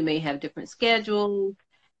working, you may have different schedules,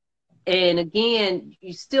 and again,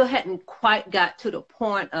 you still hadn't quite got to the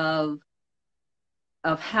point of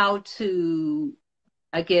how to,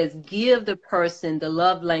 I guess, give the person the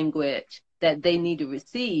love language that they need to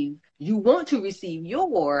receive. You want to receive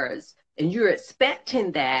yours, and you're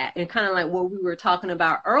expecting that. And kind of like what we were talking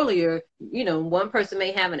about earlier, one person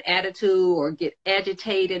may have an attitude or get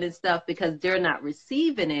agitated and stuff because they're not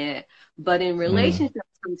receiving it. But in Mm, relationships,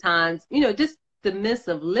 sometimes, just the midst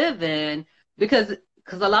of living, because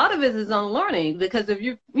a lot of it is unlearning. Because if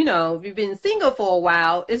you've been single for a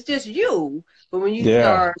while, it's just you. But when you yeah,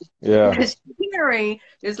 start yeah. sharing,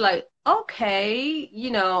 it's like, okay,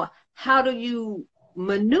 how do you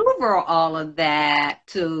maneuver all of that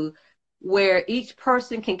to where each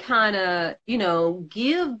person can kind of,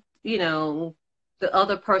 give, the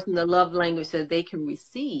other person the love language that they can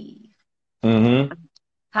receive. Hmm.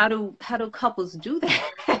 How do couples do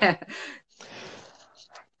that?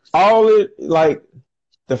 All it like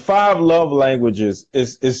the five love languages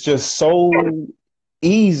is just so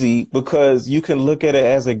easy because you can look at it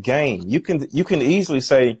as a game. You can easily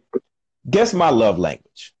say, guess my love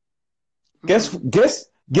language. Guess Hmm. guess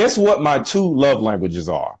guess what my two love languages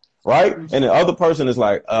are, right? And the other person is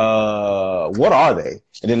like, what are they?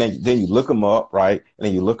 And then you look them up, right? And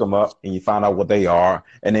then you look them up and you find out what they are,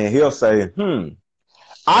 and then he'll say,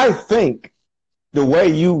 I think the way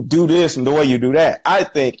you do this and the way you do that, I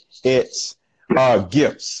think it's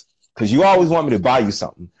gifts because you always want me to buy you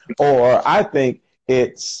something, or I think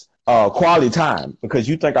it's quality time because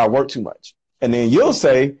you think I work too much. And then you'll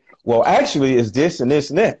say, well, actually, it's this and this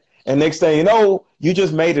and that. And next thing you know, you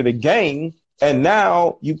just made it a game. And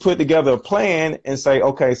now you put together a plan and say,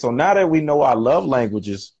 okay, so now that we know our love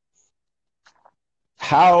languages,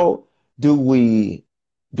 how do we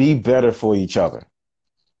be better for each other?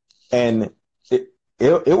 And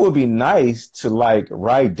it would be nice to like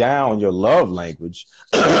write down your love language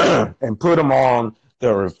and put them on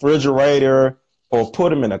the refrigerator or put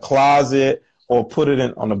them in a closet or put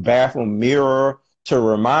it on the bathroom mirror to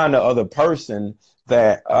remind the other person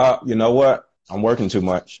that you know what, I'm working too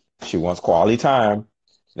much. She wants quality time.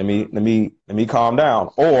 Let me calm down.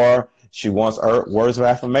 Or she wants words of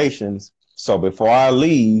affirmations. So before I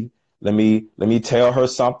leave, let me tell her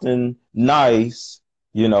something nice,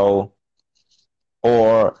 you know,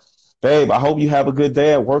 or babe, I hope you have a good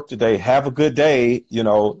day at work today. Have a good day,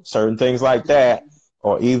 certain things like that.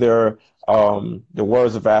 Or either the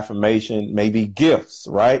words of affirmation, maybe gifts,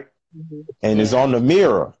 right? Hmm. And it's Yeah. on the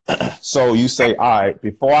mirror. So you say, all right,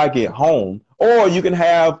 before I get home, or you can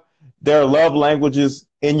have their love languages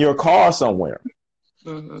in your car somewhere.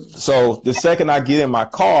 Hmm. So the second I get in my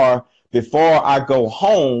car, before I go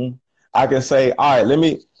home, I can say, all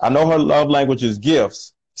right, I know her love language is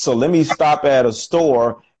gifts. So let me stop at a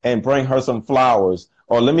store and bring her some flowers,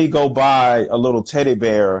 or let me go buy a little teddy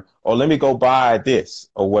bear, or let me go buy this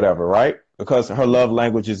or whatever, right? Because her love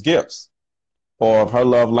language is gifts, or if her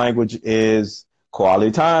love language is quality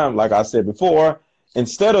time, like I said before,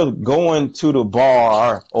 instead of going to the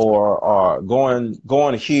bar or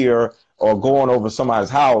going here or going over somebody's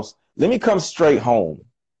house, let me come straight home,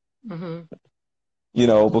 Hmm.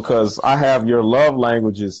 because I have your love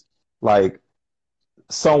languages like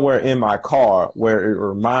somewhere in my car where it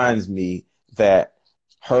reminds me that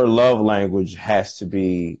her love language has to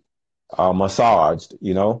be massaged,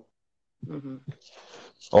 Hmm.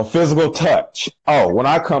 or physical touch. Oh, when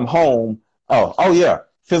I come home, oh yeah,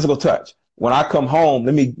 physical touch. When I come home,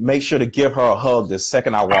 let me make sure to give her a hug the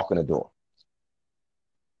second I walk in the door.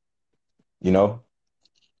 You know,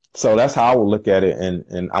 so that's how I would look at it,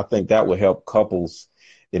 and I think that would help couples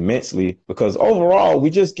immensely because overall we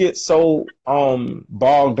just get so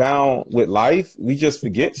bogged down with life, we just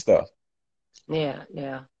forget stuff. Yeah,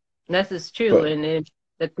 yeah. This is true. But And then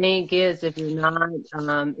the thing is, if you're not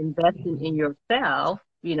investing in yourself,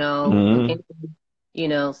 mm,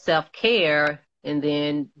 again, self-care, and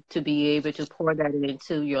then to be able to pour that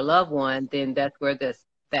into your loved one, then that's where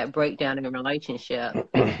that breakdown in a relationship.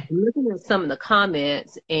 I'm looking at some of the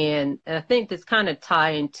comments, and I think this kind of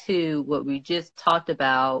tie into what we just talked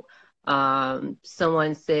about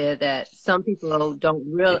Someone said that some people don't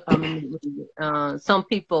real. Some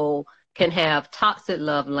people can have toxic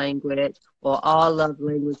love language, or all love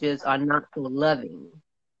languages are not so loving.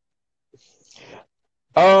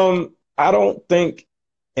 I don't think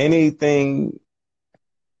anything,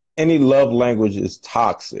 any love language is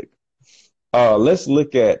toxic. Let's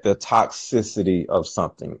look at the toxicity of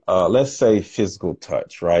something. Let's say physical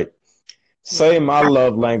touch, right? Say Mm-hmm. my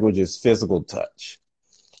love language is physical touch,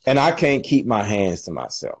 and I can't keep my hands to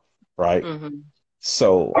myself, right? Mm-hmm.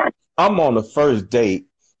 So I'm on the first date,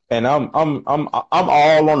 and I'm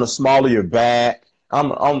all on the small of your back.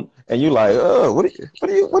 And you like, what are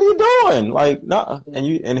you doing? Like, nah.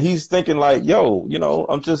 And he's thinking like, yo,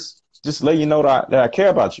 I'm just letting you know that I care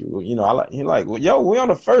about you. He like, well, yo, we're on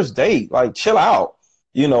the first date. Like, chill out.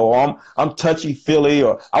 I'm touchy feely,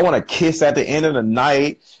 or I want to kiss at the end of the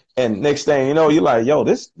night. And next thing you know, you're like, yo,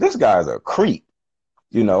 this guy's a creep.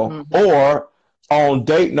 Mm-hmm. Or on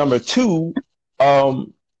date number two,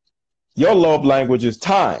 um, your love language is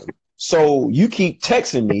time. So you keep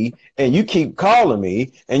texting me and you keep calling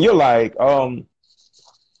me, and you're like,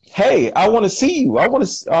 hey, I want to see you. I want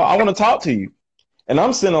to talk to you. And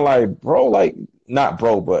I'm sitting there like, bro, like, not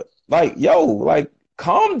bro, but like, yo, like,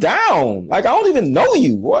 calm down. Like, I don't even know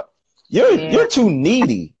you. What? Yeah. You're too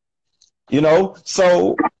needy,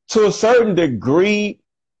 So to a certain degree,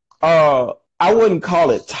 I wouldn't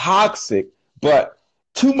call it toxic, but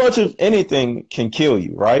too much of anything can kill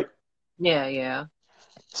you, right? Yeah. Yeah.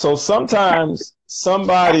 So sometimes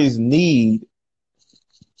somebody's need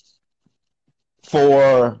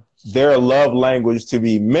for their love language to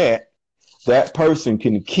be met, that person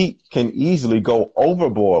can easily go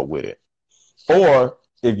overboard with it. Or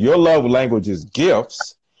if your love language is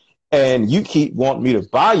gifts and you keep wanting me to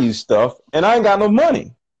buy you stuff and I ain't got no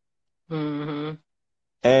money, Mm-hmm.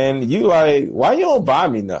 and you like, why you don't buy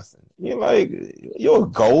me nothing? You're like, you're a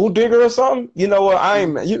gold digger or something? You know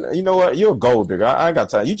what? You know what? You're a gold digger. I ain't got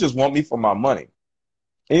time. You just want me for my money.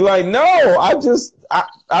 And you're like, no, I just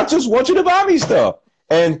want you to buy me stuff.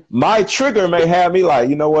 And my trigger may have me like,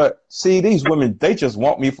 you know what? See, these women, they just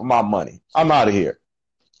want me for my money. I'm out of here.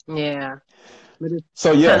 Yeah. But it's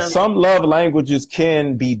So yeah, kind of like, some love languages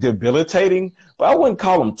can be debilitating, but I wouldn't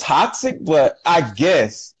call them toxic. But I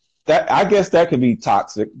guess that could be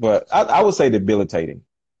toxic, but I would say debilitating.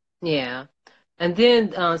 yeah. And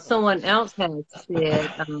then someone else has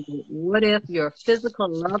said, what if your physical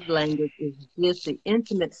love language is just the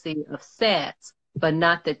intimacy of sex, but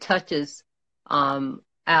not the touches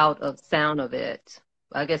out of sound of it?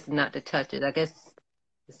 I guess not the touches. I guess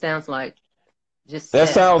it sounds like just That sex,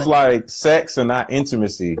 sounds but like sex and not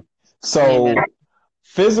intimacy. yeah, So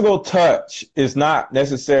physical touch is not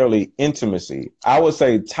necessarily intimacy. I would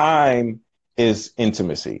say time is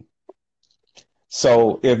intimacy.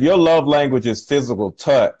 So if your love language is physical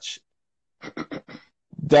touch,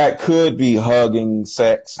 that could be hugging,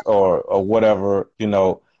 sex, or whatever,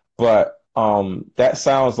 but that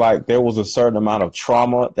sounds like there was a certain amount of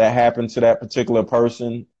trauma that happened to that particular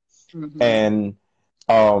person. hmm And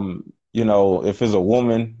if it's a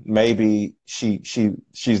woman, maybe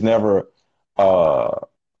she's never uh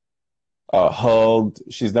hugged,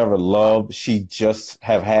 she's never loved, she just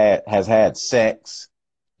has had sex,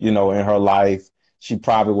 in her life. She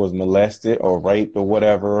probably was molested or raped or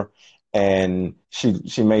whatever, and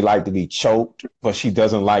she may like to be choked, but she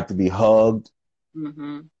doesn't like to be hugged,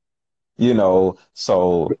 hmm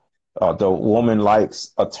so the woman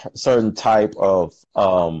likes a certain type of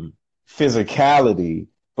physicality,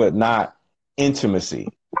 but not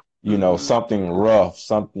intimacy. hmm Something rough,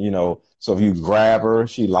 something. So if you grab her,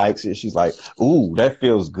 she likes it. She's like, "Ooh, that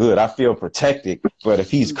feels good. I feel protected." But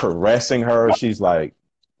if he's caressing her, she's like,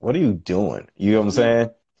 "What are you doing?" You know what I'm yeah, saying?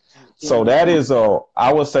 So yeah,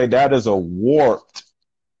 I would say that is a warped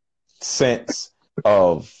sense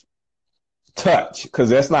of touch, because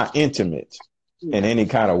that's not intimate in yeah, any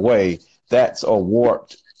kind of way. That's a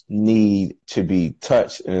warped need to be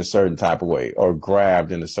touched in a certain type of way, or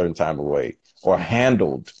grabbed in a certain type of way, or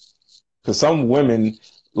handled. Because some women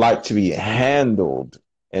like to be handled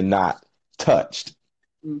and not touched.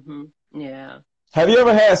 hmm yeah, Have you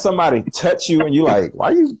ever had somebody touch you and you like,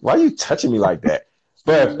 why you touching me like that?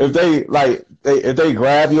 But if hmm they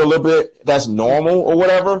grab you a little bit, that's normal or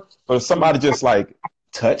whatever. But if somebody just like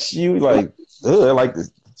touch you, like, ugh, like,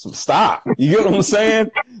 stop. You get what I'm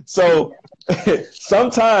saying? So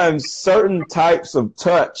sometimes certain types of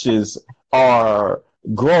touches are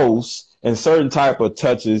gross and certain type of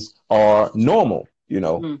touches are normal.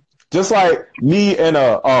 hmm Just like me and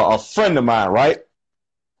a friend of mine, right?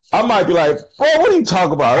 I might be like, bro, what are you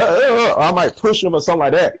talking about? I might push him or something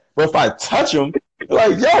like that. But if I touch him,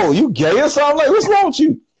 Like, yo, you gay or something? Like, what's wrong with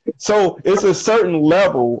you? So it's a certain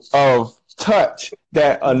level of touch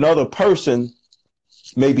that another person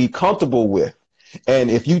may be comfortable with.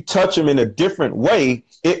 And if you touch them in a different way,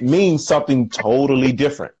 it means something totally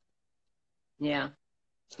different. Yeah,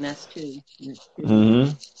 that's true. That's true. Hmm.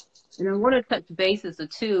 And I want to touch bases or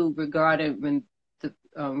two regarding when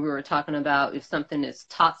we were talking about if something is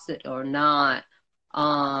toxic or not.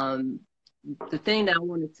 Um, the thing that I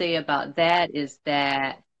want to say about that is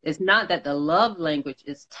that it's not that the love language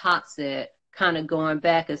is toxic, kind of going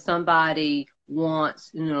back if somebody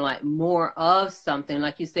wants, like more of something,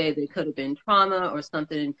 like you said, there could have been trauma or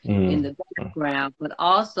something in Hmm. the background, but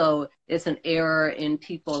also it's an error in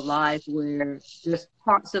people's life where there's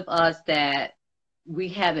parts of us that we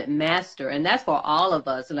haven't mastered, and that's for all of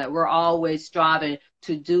us. Like we're always striving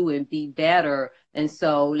to do and be better. And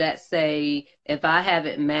so let's say if I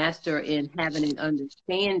haven't mastered in having an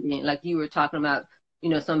understanding, like you were talking about,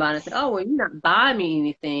 somebody said, oh, well, you're not buying me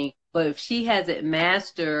anything. But if she hasn't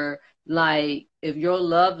mastered, like if your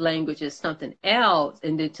love language is something else,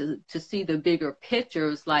 and then to see the bigger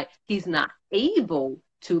pictures, like he's not able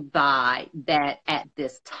to buy that at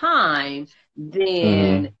this time,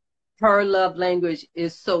 then Hmm. her love language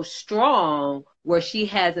is so strong where she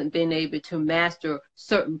hasn't been able to master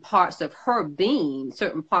certain parts of her being,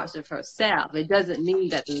 certain parts of herself. It doesn't mean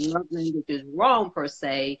that the love language is wrong per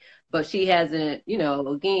se, but she hasn't,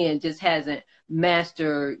 again, just hasn't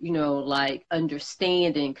mastered, like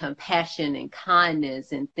understanding, compassion, and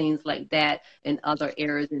kindness and things like that in other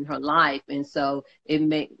areas in her life. And so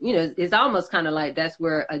it's almost kind of like that's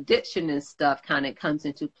where addiction and stuff kind of comes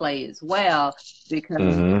into play as well, because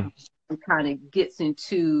Hmm. it kind of gets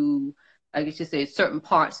into, I guess you say, certain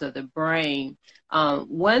parts of the brain.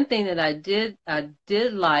 One thing that I did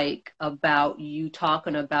like about you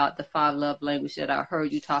talking about the five love language that I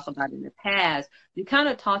heard you talk about in the past, you kind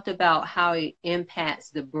of talked about how it impacts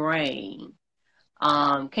the brain.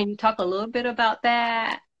 Can you talk a little bit about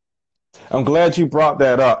that? I'm glad you brought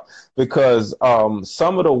that up because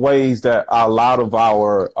some of the ways that a lot of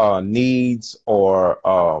our needs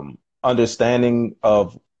or understanding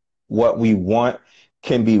of what we want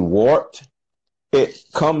can be warped. It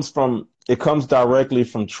comes directly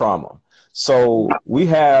from trauma. So we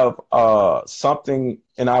have something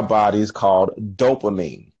in our bodies called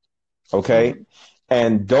dopamine. Okay, Mm-hmm.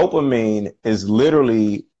 and dopamine is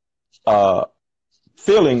literally uh,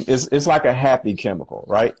 feeling is it's like a happy chemical,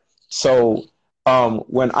 right? So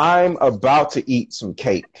when I'm about to eat some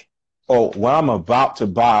cake, or when I'm about to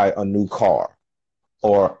buy a new car,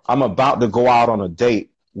 or I'm about to go out on a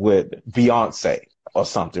date with Beyonce or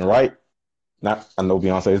something, right? Not I know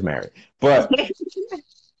Beyonce is married, but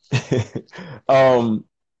um,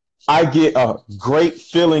 I get a great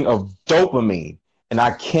feeling of dopamine, and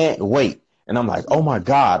I can't wait. And I'm like, oh my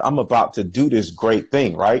God, I'm about to do this great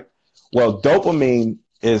thing, right? Well, dopamine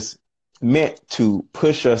is meant to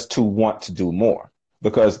push us to want to do more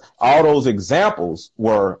because all those examples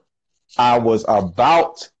were I was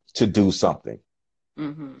about to do something.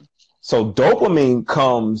 Mm-hmm. So dopamine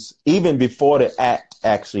comes even before the act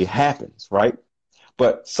actually happens, right?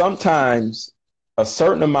 But sometimes a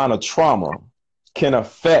certain amount of trauma can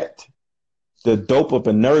affect the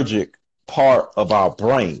dopaminergic part of our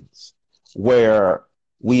brains where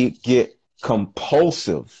we get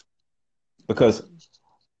compulsive because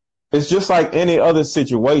it's just like any other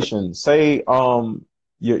situation. Say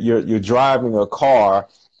you're driving a car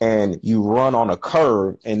and you run on a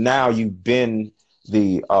curve and now you bend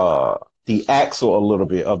the axle a little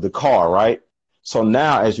bit of the car, right? So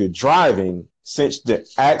now as you're driving, since the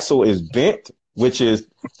axle is bent, which is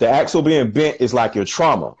the axle being bent is like your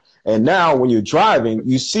trauma. And now when you're driving,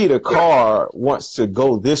 you see the car wants to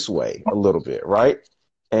go this way a little bit, right?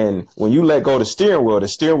 And when you let go of the steering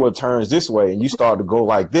wheel turns this way and you start to go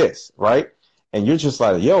like this, right? And you're just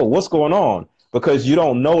like, yo, what's going on? Because you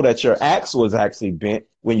don't know that your axle is actually bent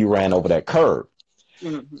when you ran over that curve.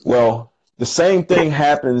 Mm-hmm. Well, the same thing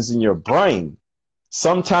happens in your brain.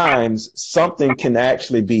 Sometimes something can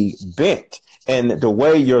actually be bent, and the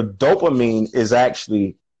way your dopamine is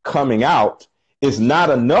actually coming out is not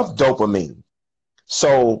enough dopamine.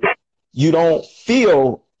 So you don't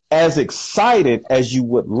feel as excited as you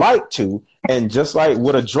would like to. And just like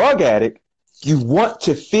with a drug addict, you want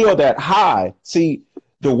to feel that high. See,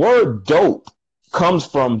 the word dope comes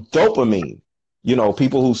from dopamine. You know,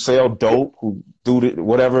 people who sell dope, who do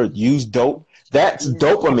whatever, use dope. That's Yeah.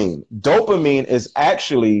 dopamine. Dopamine is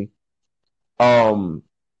actually um,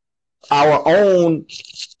 our own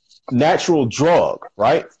natural drug,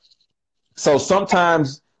 right? So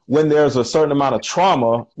sometimes when there's a certain amount of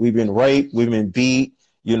trauma, we've been raped, we've been beat,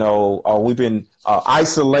 or we've been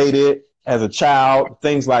isolated as a child,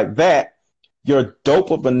 things like that, your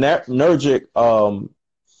dopaminergic,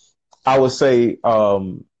 I would say,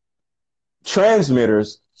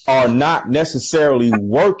 transmitters are not necessarily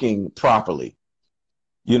working properly,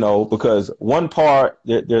 because one part,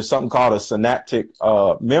 there's something called a synaptic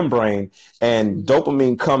membrane, and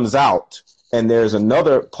dopamine comes out, and there's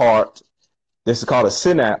another part, this is called a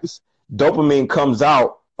synapse. Dopamine comes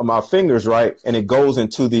out of my fingers, right? And it goes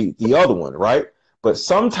into the other one, right? But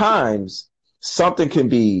sometimes something can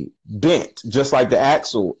be bent, just like the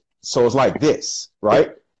axle. So it's like this,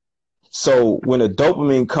 right? So when the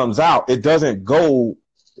dopamine comes out, it doesn't go,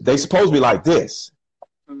 they supposed to be like this.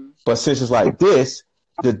 But since it's like this,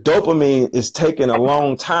 the dopamine is taking a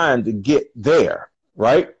long time to get there,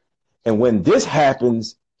 right? And when this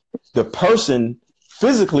happens, the person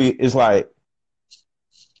physically is like,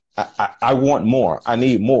 I want more. I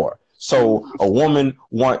need more. So a woman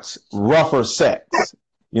wants rougher sex,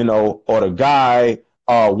 or the guy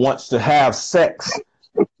wants to have sex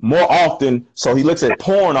more often. So he looks at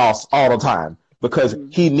porn all the time because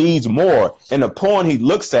he needs more. And the porn he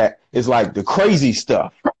looks at is like the crazy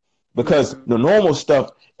stuff because the normal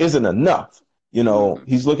stuff isn't enough.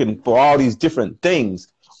 He's looking for all these different things,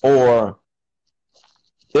 or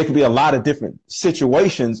it could be a lot of different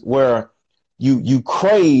situations where you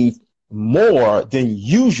crave more than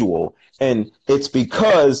usual, and it's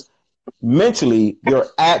because mentally your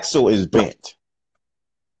axle is bent.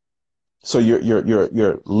 So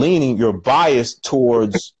you're leaning, you're biased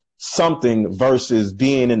towards something versus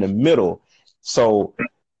being in the middle. So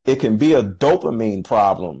it can be a dopamine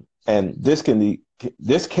problem, and this can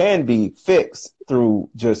be fixed through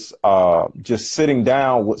just sitting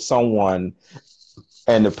down with someone.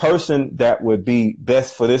 And the person that would be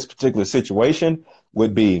best for this particular situation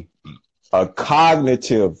would be a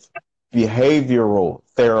cognitive behavioral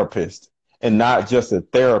therapist and not just a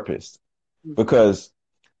therapist, because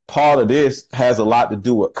part of this has a lot to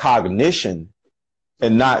do with cognition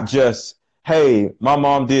and not just, hey, my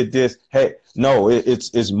mom did this. Hey, no,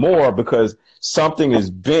 it's more because something is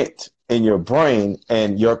bent in your brain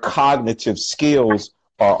and your cognitive skills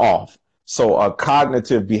are off. So a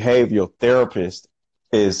cognitive behavioral therapist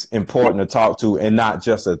is important to talk to and not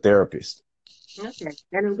just a therapist. Okay.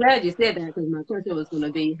 And I'm glad you said that because my question was going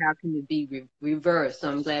to be how can it be reversed?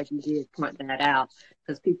 So I'm glad you did point that out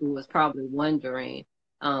because people was probably wondering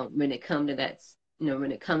when it comes to that,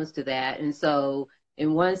 when it comes to that. And so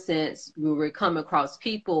in one sense, we were come across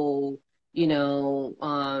people,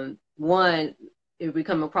 one, if we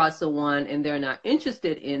come across someone and they're not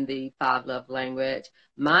interested in the five love language,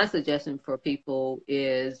 my suggestion for people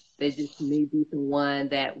is they just may be someone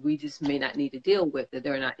that we just may not need to deal with, that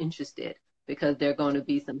they're not interested because they're going to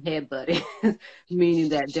be some headbutting, meaning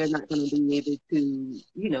that they're not going to be able to,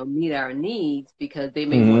 meet our needs because they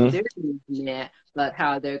may want their needs met, but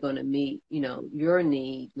how they're going to meet, your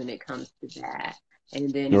need when it comes to that.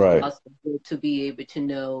 And then it's Right. also good to be able to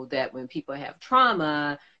know that when people have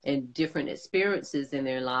trauma and different experiences in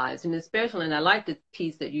their lives, and especially, and I like the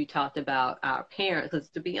piece that you talked about our parents, because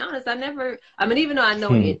to be honest, even though I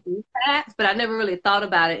know it impacts, but I never really thought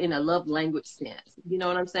about it in a love language sense. You know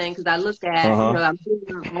what I'm saying? Because I look at, I'm doing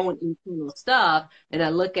my own internal stuff, and I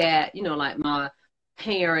look at, like my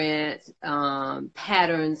parents,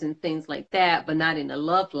 patterns and things like that, but not in the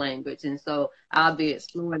love language. And so I'll be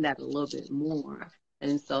exploring that a little bit more.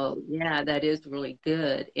 And so, yeah, that is really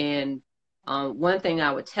good. And one thing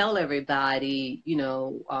I would tell everybody,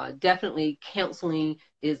 definitely counseling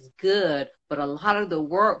is good, but a lot of the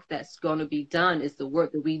work that's going to be done is the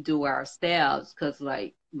work that we do ourselves. Because,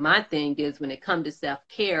 like, my thing is when it comes to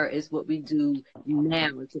self-care is what we do now.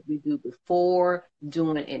 It's what we do before,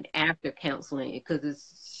 during, and after counseling. Because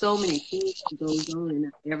there's so many things that goes on in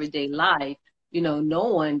our everyday life. No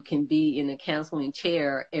one can be in a counseling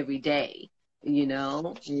chair every day. And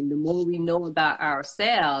the more we know about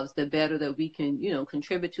ourselves, the better that we can,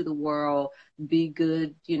 contribute to the world, be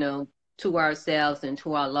good, to ourselves and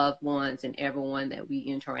to our loved ones and everyone that we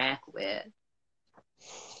interact with.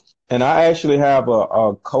 And I actually have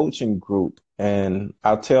a coaching group, and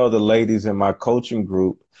I tell the ladies in my coaching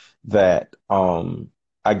group that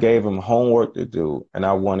I gave them homework to do, and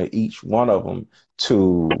I wanted each one of them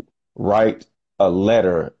to write a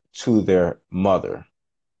letter to their mother.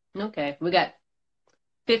 Okay, we got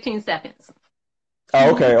 15 seconds.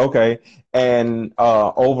 Oh, okay, okay. And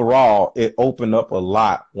overall, it opened up a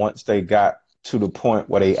lot once they got to the point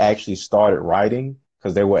where they actually started writing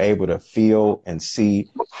because they were able to feel and see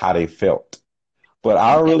how they felt. But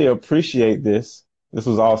I Okay. really appreciate this. This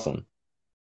was awesome.